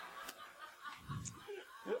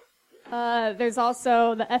 There's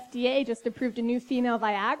also the FDA just approved a new female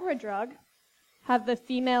Viagra drug. Have the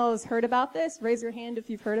females heard about this? Raise your hand if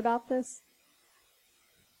you've heard about this.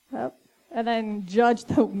 Oh. And then judge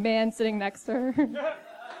the man sitting next to her.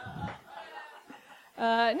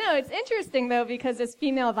 No, it's interesting, though, because this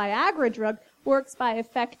female Viagra drug works by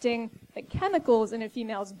affecting the chemicals in a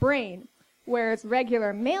female's brain, whereas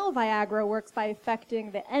regular male Viagra works by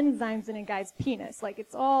affecting the enzymes in a guy's penis. Like,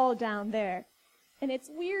 it's all down there. And it's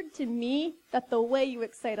weird to me that the way you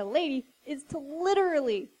excite a lady is to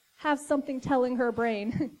literally have something telling her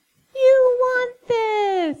brain, you want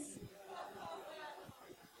this.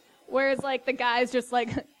 Whereas, like, the guy's just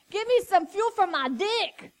like, give me some fuel for my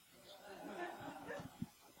dick.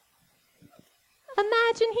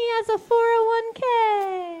 Imagine he has a 401k.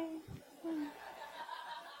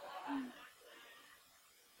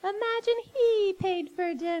 Imagine he paid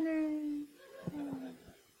for dinner.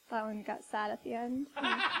 That one got sad at the end.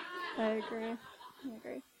 I agree.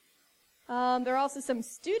 There are also some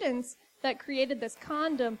students that created this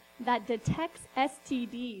condom that detects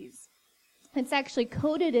STDs. It's actually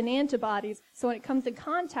coated in antibodies, so when it comes in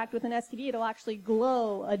contact with an STD, it'll actually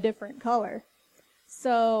glow a different color.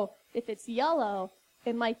 So if it's yellow,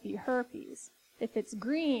 it might be herpes. If it's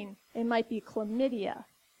green, it might be chlamydia.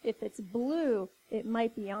 If it's blue, it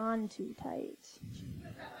might be on too tight.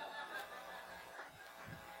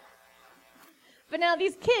 But now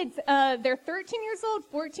these kids, they're 13 years old,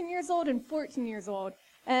 14 years old, and 14 years old.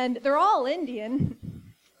 And they're all Indian.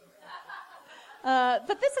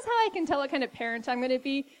 But this is how I can tell what kind of parent I'm going to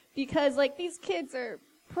be. Because, like, these kids are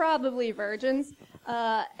probably virgins.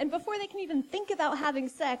 And before they can even think about having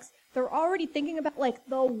sex, they're already thinking about, like,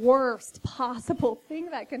 the worst possible thing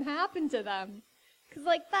that can happen to them. Because,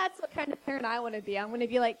 like, that's what kind of parent I want to be. I'm going to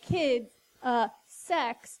be like, kids,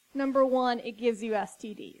 sex, number 1, it gives you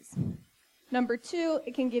STDs. Number 2,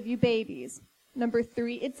 it can give you babies. Number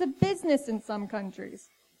 3, it's a business in some countries.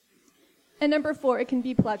 And number 4, it can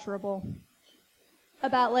be pleasurable.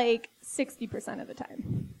 About like 60% of the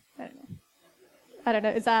time. I don't know.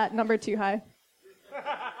 Is that number too high?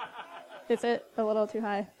 Is it a little too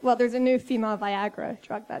high? Well, there's a new female Viagra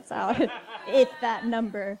drug that's out. If that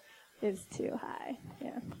number is too high.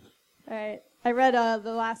 Yeah. All right. I read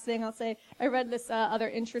the last thing I'll say. I read this other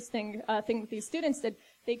interesting thing that these students did.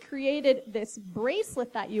 They created this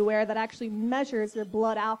bracelet that you wear that actually measures your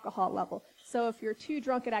blood alcohol level. So if you're too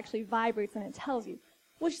drunk, it actually vibrates and it tells you,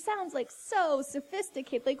 which sounds like so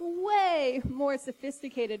sophisticated, like way more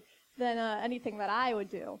sophisticated than anything that I would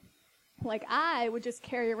do. Like, I would just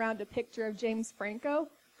carry around a picture of James Franco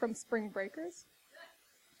from Spring Breakers.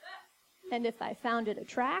 And if I found it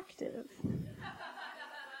attractive,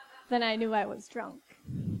 then I knew I was drunk.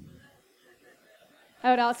 I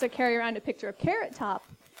would also carry around a picture of Carrot Top.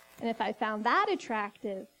 And if I found that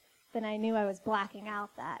attractive, then I knew I was blacking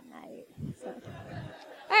out that night. So.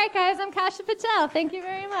 All right, guys, I'm Kasha Patel. Thank you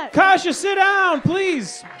very much. Kasha, sit down,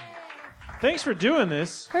 please. Thanks for doing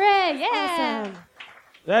this. Hooray, yeah. Awesome.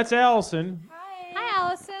 That's Allison. Hi,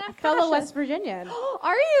 Allison. I'm Fellow Kasha. West Virginian.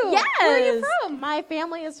 Are you? Yes. Where are you from? My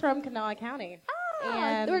family is from Kanawha County. Ah,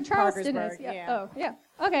 And where Charleston is. Parkersburg, Yeah. yeah. Oh, yeah.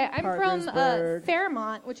 Okay, I'm from Parkersburg.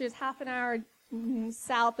 Fairmont, which is half an hour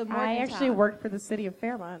south of Morgantown. I actually worked for the city of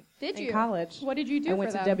Fairmont. Did in you? college? What did you do I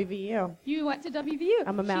went for to them? WVU. You went to WVU.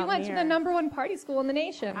 I'm a She went to the mountaineer. #1 party school in the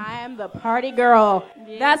nation. I am the party girl.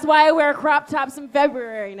 Yeah. That's why I wear crop tops in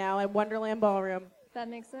February now at Wonderland Ballroom. That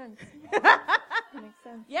makes sense. That makes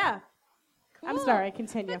sense. Yeah. I'm Cool. sorry,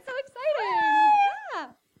 continue. That's so exciting. Yeah.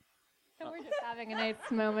 And we're just having a nice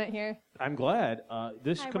moment here. I'm glad.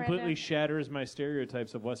 This Hi, completely Brandon. shatters my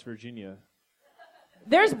stereotypes of West Virginia.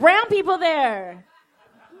 There's brown people there.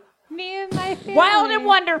 Me and my family. Wild and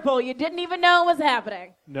wonderful. You didn't even know it was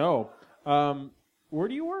happening. No. Where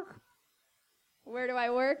do you work? Where do I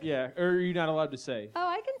work? Yeah, or are you not allowed to say? Oh,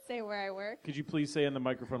 I can say where I work. Could you please say on the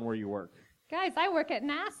microphone where you work? Guys, I work at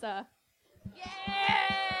NASA. Yeah.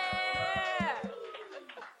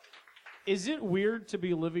 Is it weird to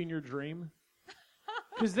be living your dream?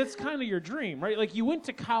 Because that's kind of your dream, right? Like you went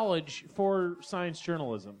to college for science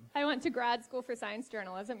journalism. I went to grad school for science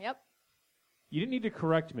journalism. Yep. You didn't need to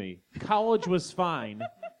correct me. College was fine.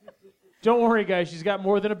 Don't worry, guys. She's got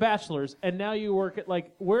more than a bachelor's, and now you work at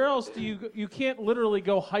like where else do you? You can't literally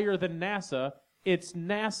go higher than NASA. It's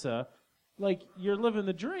NASA. Like you're living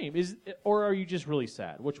the dream. Or are you just really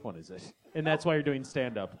sad? Which one is it? And that's why you're doing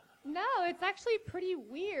stand-up. No, it's actually pretty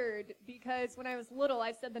weird because when I was little,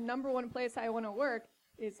 I said the #1 place I want to work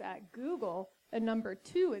is at Google, and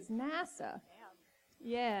 #2 is NASA.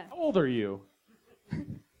 Yeah. How old are you?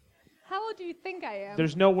 How old do you think I am?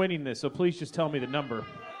 There's no winning this, so please just tell me the number.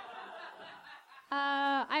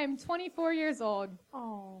 I am 24 years old.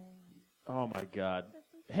 Oh. Oh my God.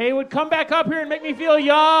 Haywood, come back up here and make me feel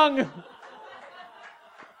young.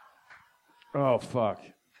 Oh fuck.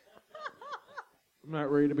 I'm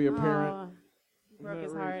not ready to be a parent. Broke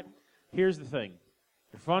his heart. Here's the thing.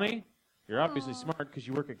 You're funny. You're obviously smart because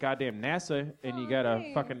you work at goddamn NASA and you got a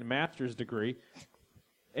thanks. fucking master's degree.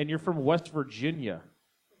 And you're from West Virginia.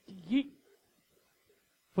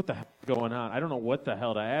 What the hell is going on? I don't know what the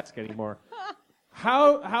hell to ask anymore.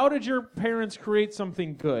 How did your parents create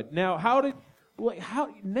something good? Now,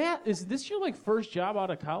 is this your like first job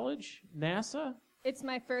out of college? NASA? It's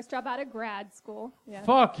my first job out of grad school. Yeah.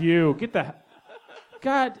 Fuck you. Get the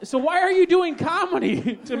God. So why are you doing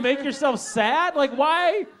comedy? To make yourself sad? Like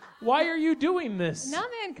why are you doing this? No,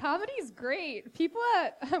 man, comedy's great. People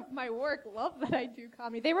at my work love that I do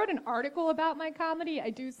comedy. They wrote an article about my comedy.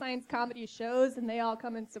 I do science comedy shows, and they all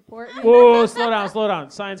come and support me. Whoa, slow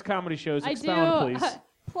down. Science comedy shows. I Expound, do please.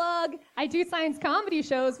 plug. I do science comedy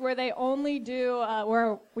shows where they only do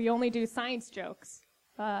where we only do science jokes,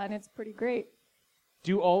 and it's pretty great.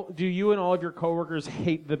 Do you and all of your coworkers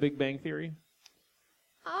hate The Big Bang Theory?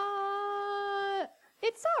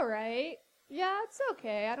 It's all right. Yeah, it's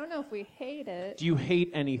okay. I don't know if we hate it. Do you hate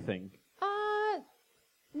anything?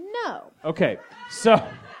 No. Okay, so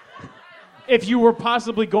if you were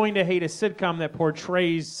possibly going to hate a sitcom that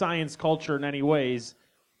portrays science culture in any ways,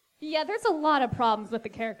 Yeah, there's a lot of problems with the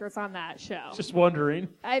characters on that show. just wondering.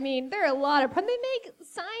 I mean, there are a lot of problems. They make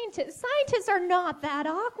scientists. Scientists are not that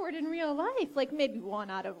awkward in real life. Like maybe 1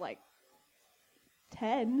 out of like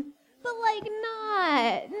 10, but like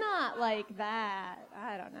not like that.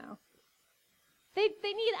 I don't know. They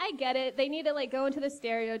need. I get it. They need to like go into the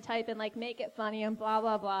stereotype and like make it funny and blah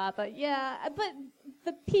blah blah. But yeah, but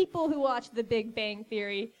the people who watch The Big Bang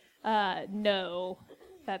Theory know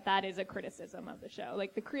that is a criticism of the show.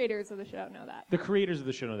 Like the creators of the show know that. The creators of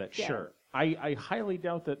the show know that, Yeah. sure. I highly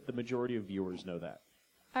doubt that the majority of viewers know that.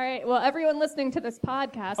 All right. Well, everyone listening to this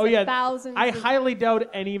podcast, Oh like yeah, thousands. I of- highly doubt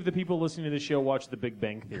any of the people listening to the show watch The Big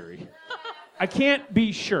Bang Theory. I can't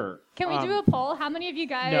be sure. Can we do a poll? How many of you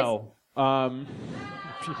guys? No.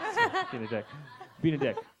 Being a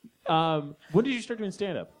dick. When did you start doing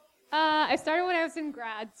stand-up? I started when I was in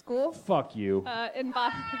grad school Fuck you. in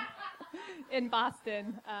Boston. In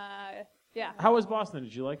Boston. Yeah. How was Boston?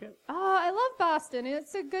 Did you like it? Oh, I love Boston.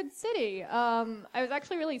 It's a good city. I was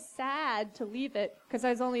actually really sad to leave it because I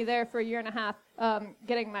was only there for a year and a half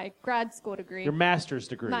getting my grad school degree. Your master's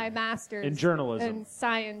degree. My master's. In journalism. In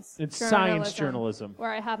science In science journalism.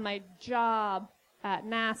 Where I have my job at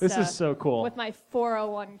NASA. This is so cool. With my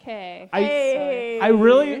 401k. I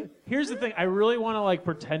really, here's the thing, I really want to like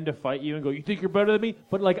pretend to fight you and go, you think you're better than me?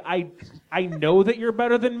 But like I know that you're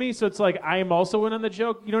better than me, so it's like I am also in on the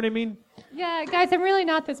joke, you know what I mean? Yeah, guys, I'm really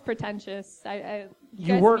not this pretentious. You guys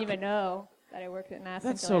didn't even know that I worked at NASA.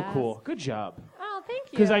 That's until so I cool. asked. Good job. Oh, thank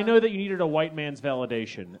you. Because I know that you needed a white man's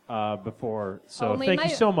validation before, so thank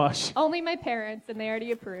you so much. Only my parents, and they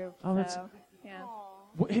already approved. Oh, that's- so, yeah.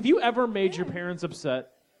 Have you ever made your parents upset?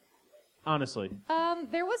 Honestly.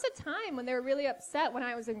 There was a time when they were really upset when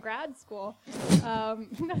I was in grad school.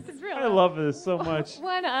 This is real. I love this so much.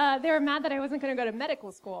 When they were mad that I wasn't going to go to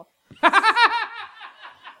medical school.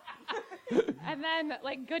 And then,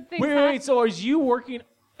 like, good things Wait, so is you working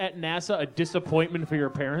at NASA a disappointment for your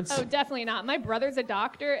parents? Oh, definitely not. My brother's a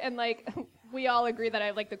doctor, and, like, we all agree that I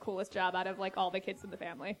have, like, the coolest job out of, like, all the kids in the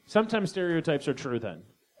family. Sometimes stereotypes are true then.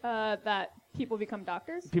 That people become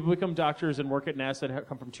doctors? People become doctors and work at NASA and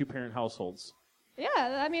come from two-parent households. Yeah,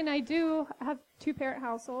 I mean, I do have two-parent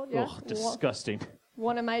household. Yeah. Ugh, disgusting.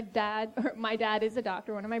 One of my dad is a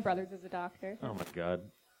doctor. One of my brothers is a doctor. Oh, my God.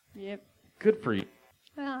 Yep. Good for you.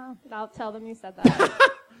 I'll tell them you said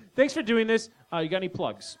that. Thanks for doing this. You got any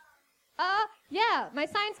plugs? Yeah, my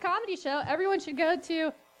science comedy show. Everyone should go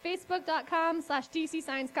to facebook.com/DC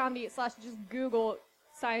Science Comedy / just Google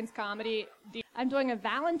Science Comedy. I'm doing a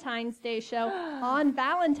Valentine's Day show on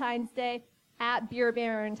Valentine's Day at Beer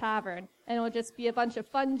Baron Tavern. And it will just be a bunch of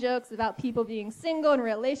fun jokes about people being single and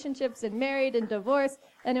relationships and married and divorced.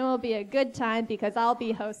 And it will be a good time because I'll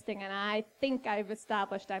be hosting, and I think I've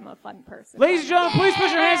established I'm a fun person. Ladies and gentlemen, please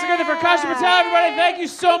put your hands together for Kasha Patel, everybody. Thank you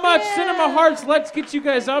so much. Cinema Hearts, let's get you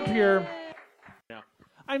guys up here.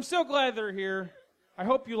 I'm so glad they're here. I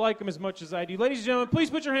hope you like them as much as I do. Ladies and gentlemen, please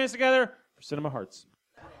put your hands together for Cinema Hearts.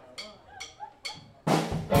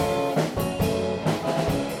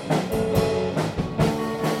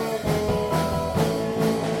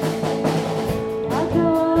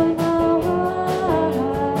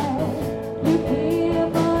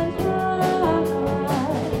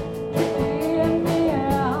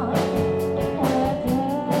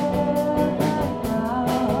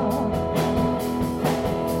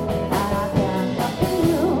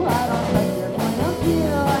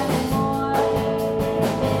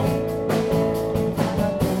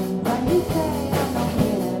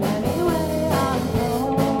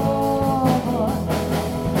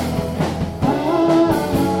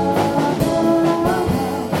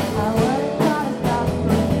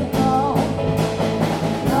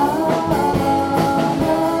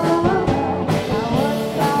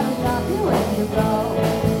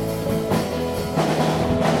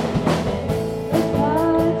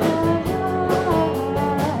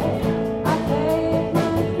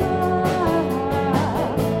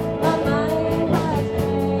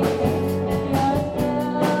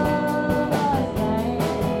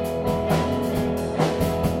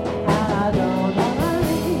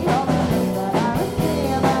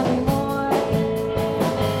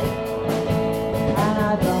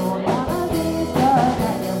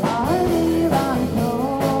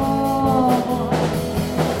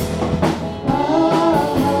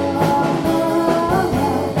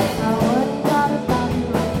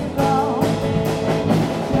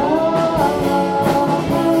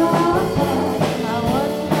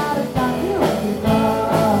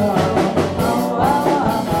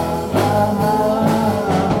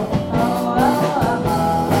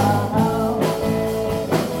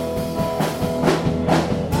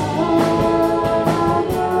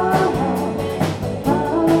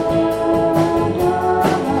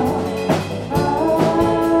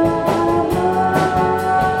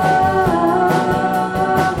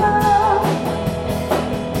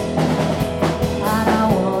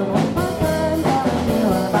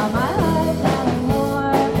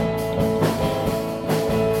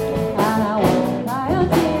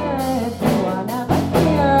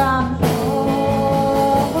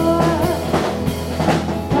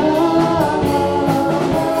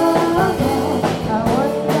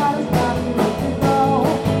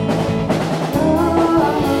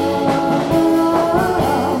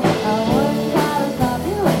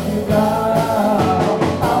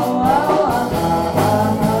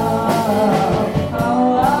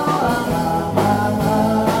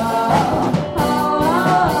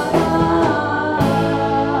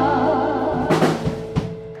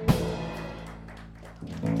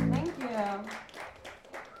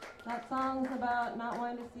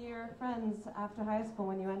 friends after high school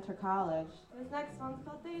when you enter college? This next one's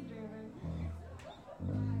called Daydreaming.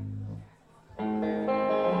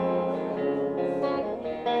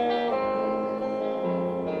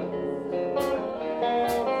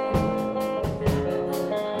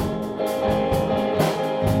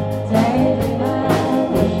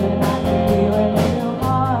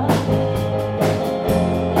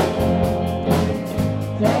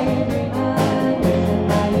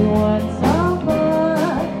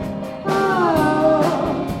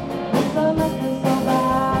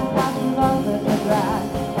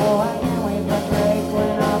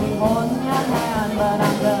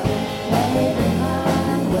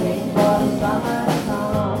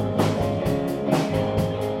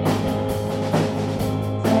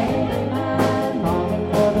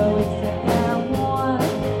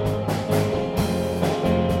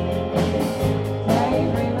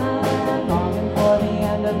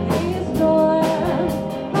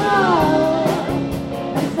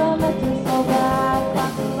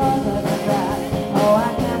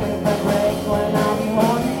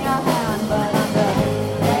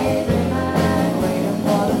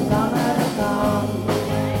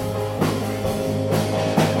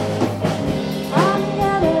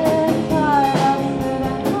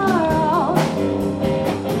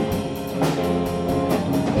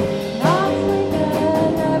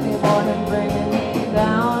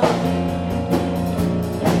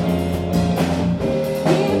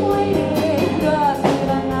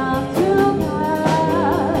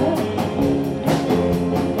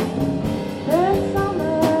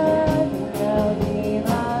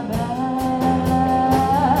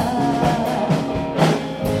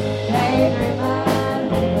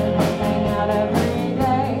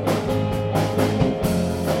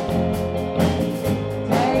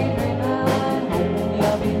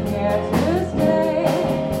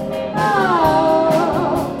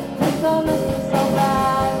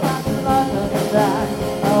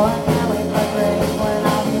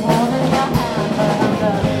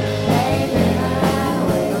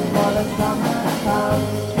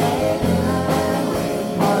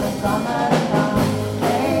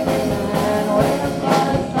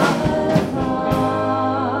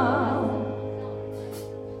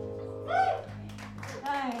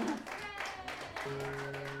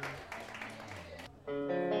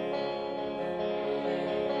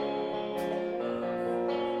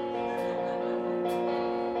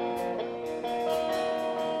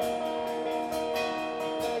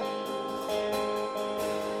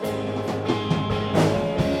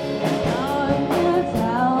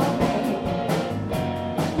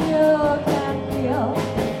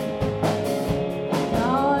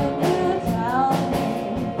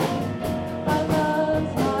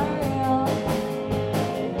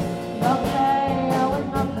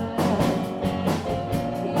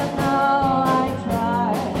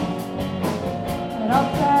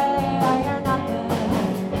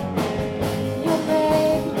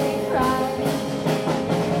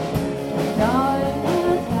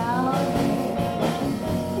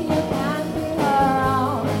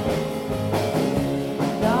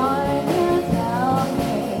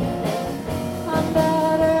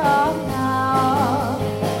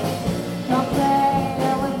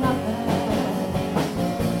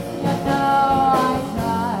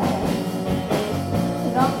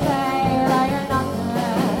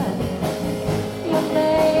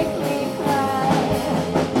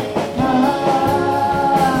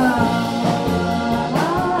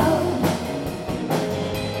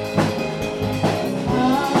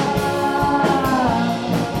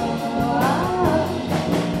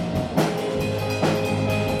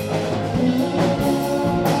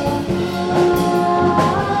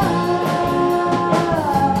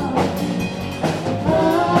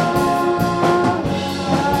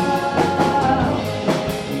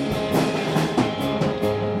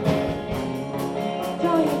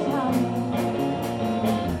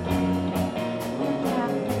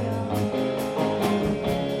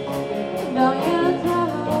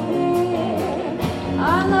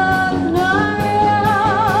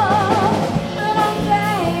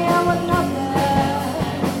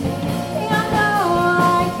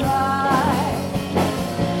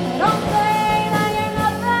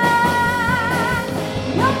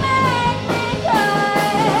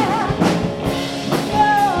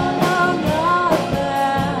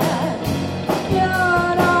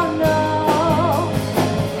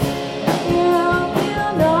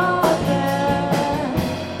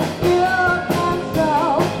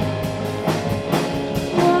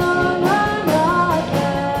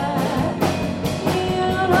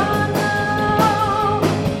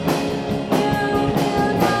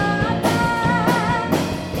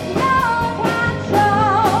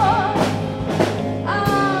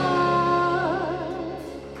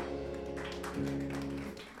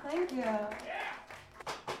 Thank you.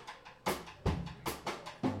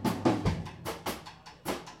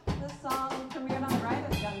 This song premiered on the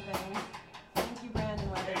Writers' Young thing. Thank you,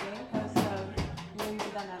 Brandon Weatherby, host of You, Me,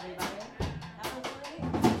 Them, Everybody. That was really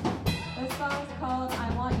neat. This song's called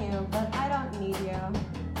I Want You, but I Don't Need You.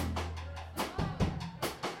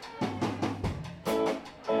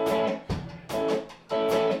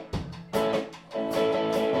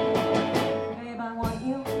 Babe, I want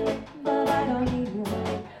you, but I don't need you.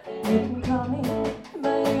 You can call me,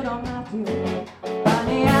 but you don't have to. Find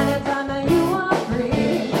me anytime that you are free.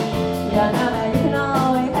 Yeah, know that you can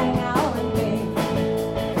always hang out with me.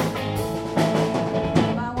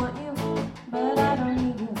 Babe, I want you, but I don't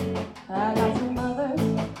need you. I got some other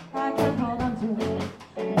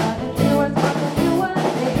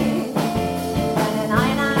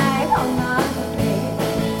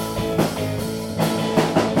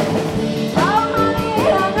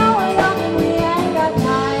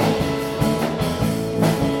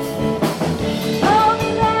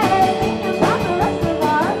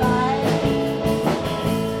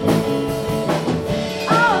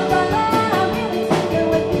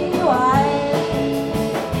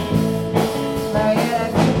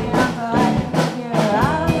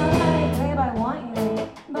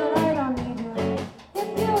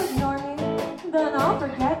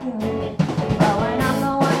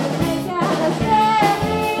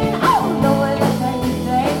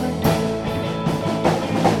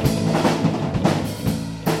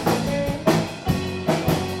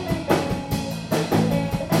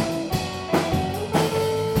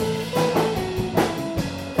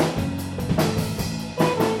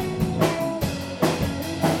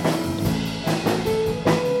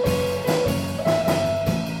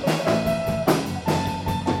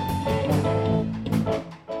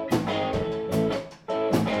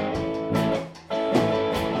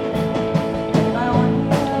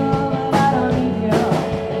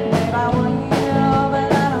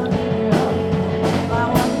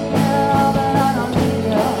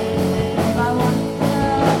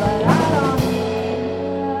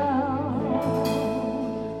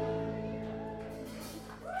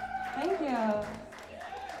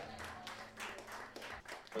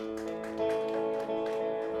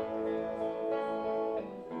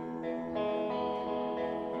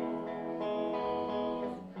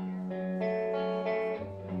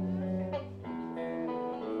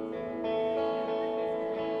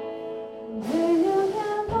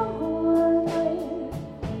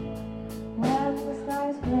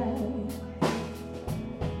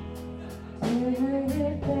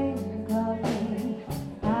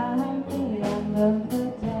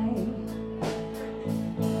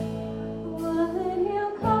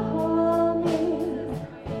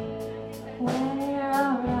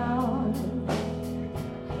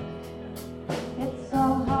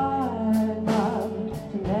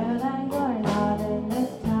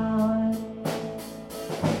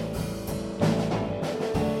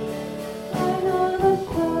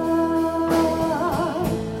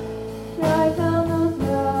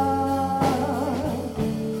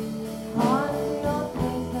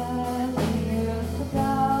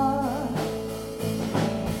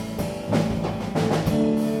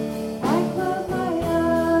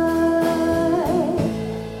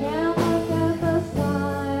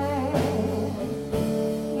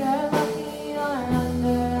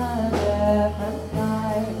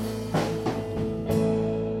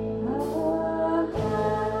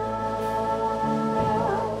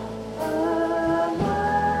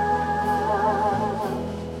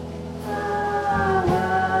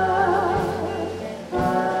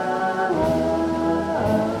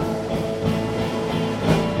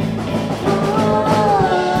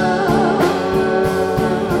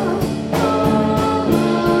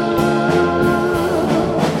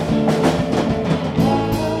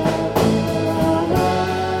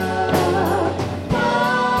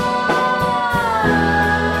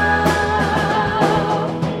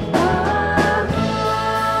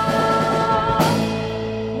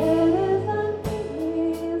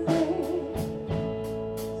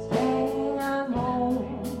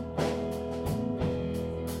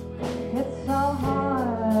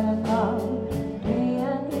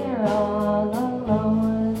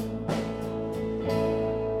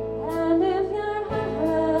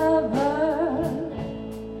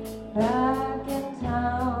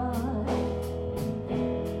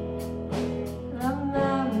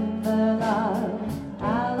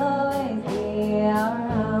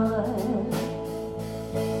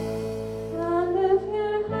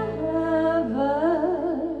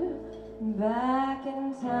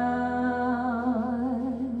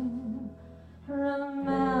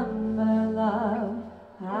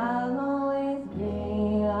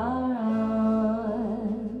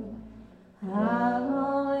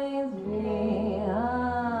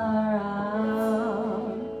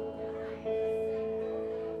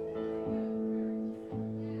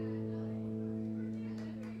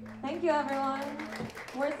Thank you, everyone.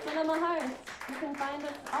 We're Cinema Hearts. You can find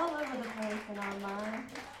us all over the place and online.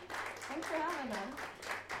 Thanks for having us.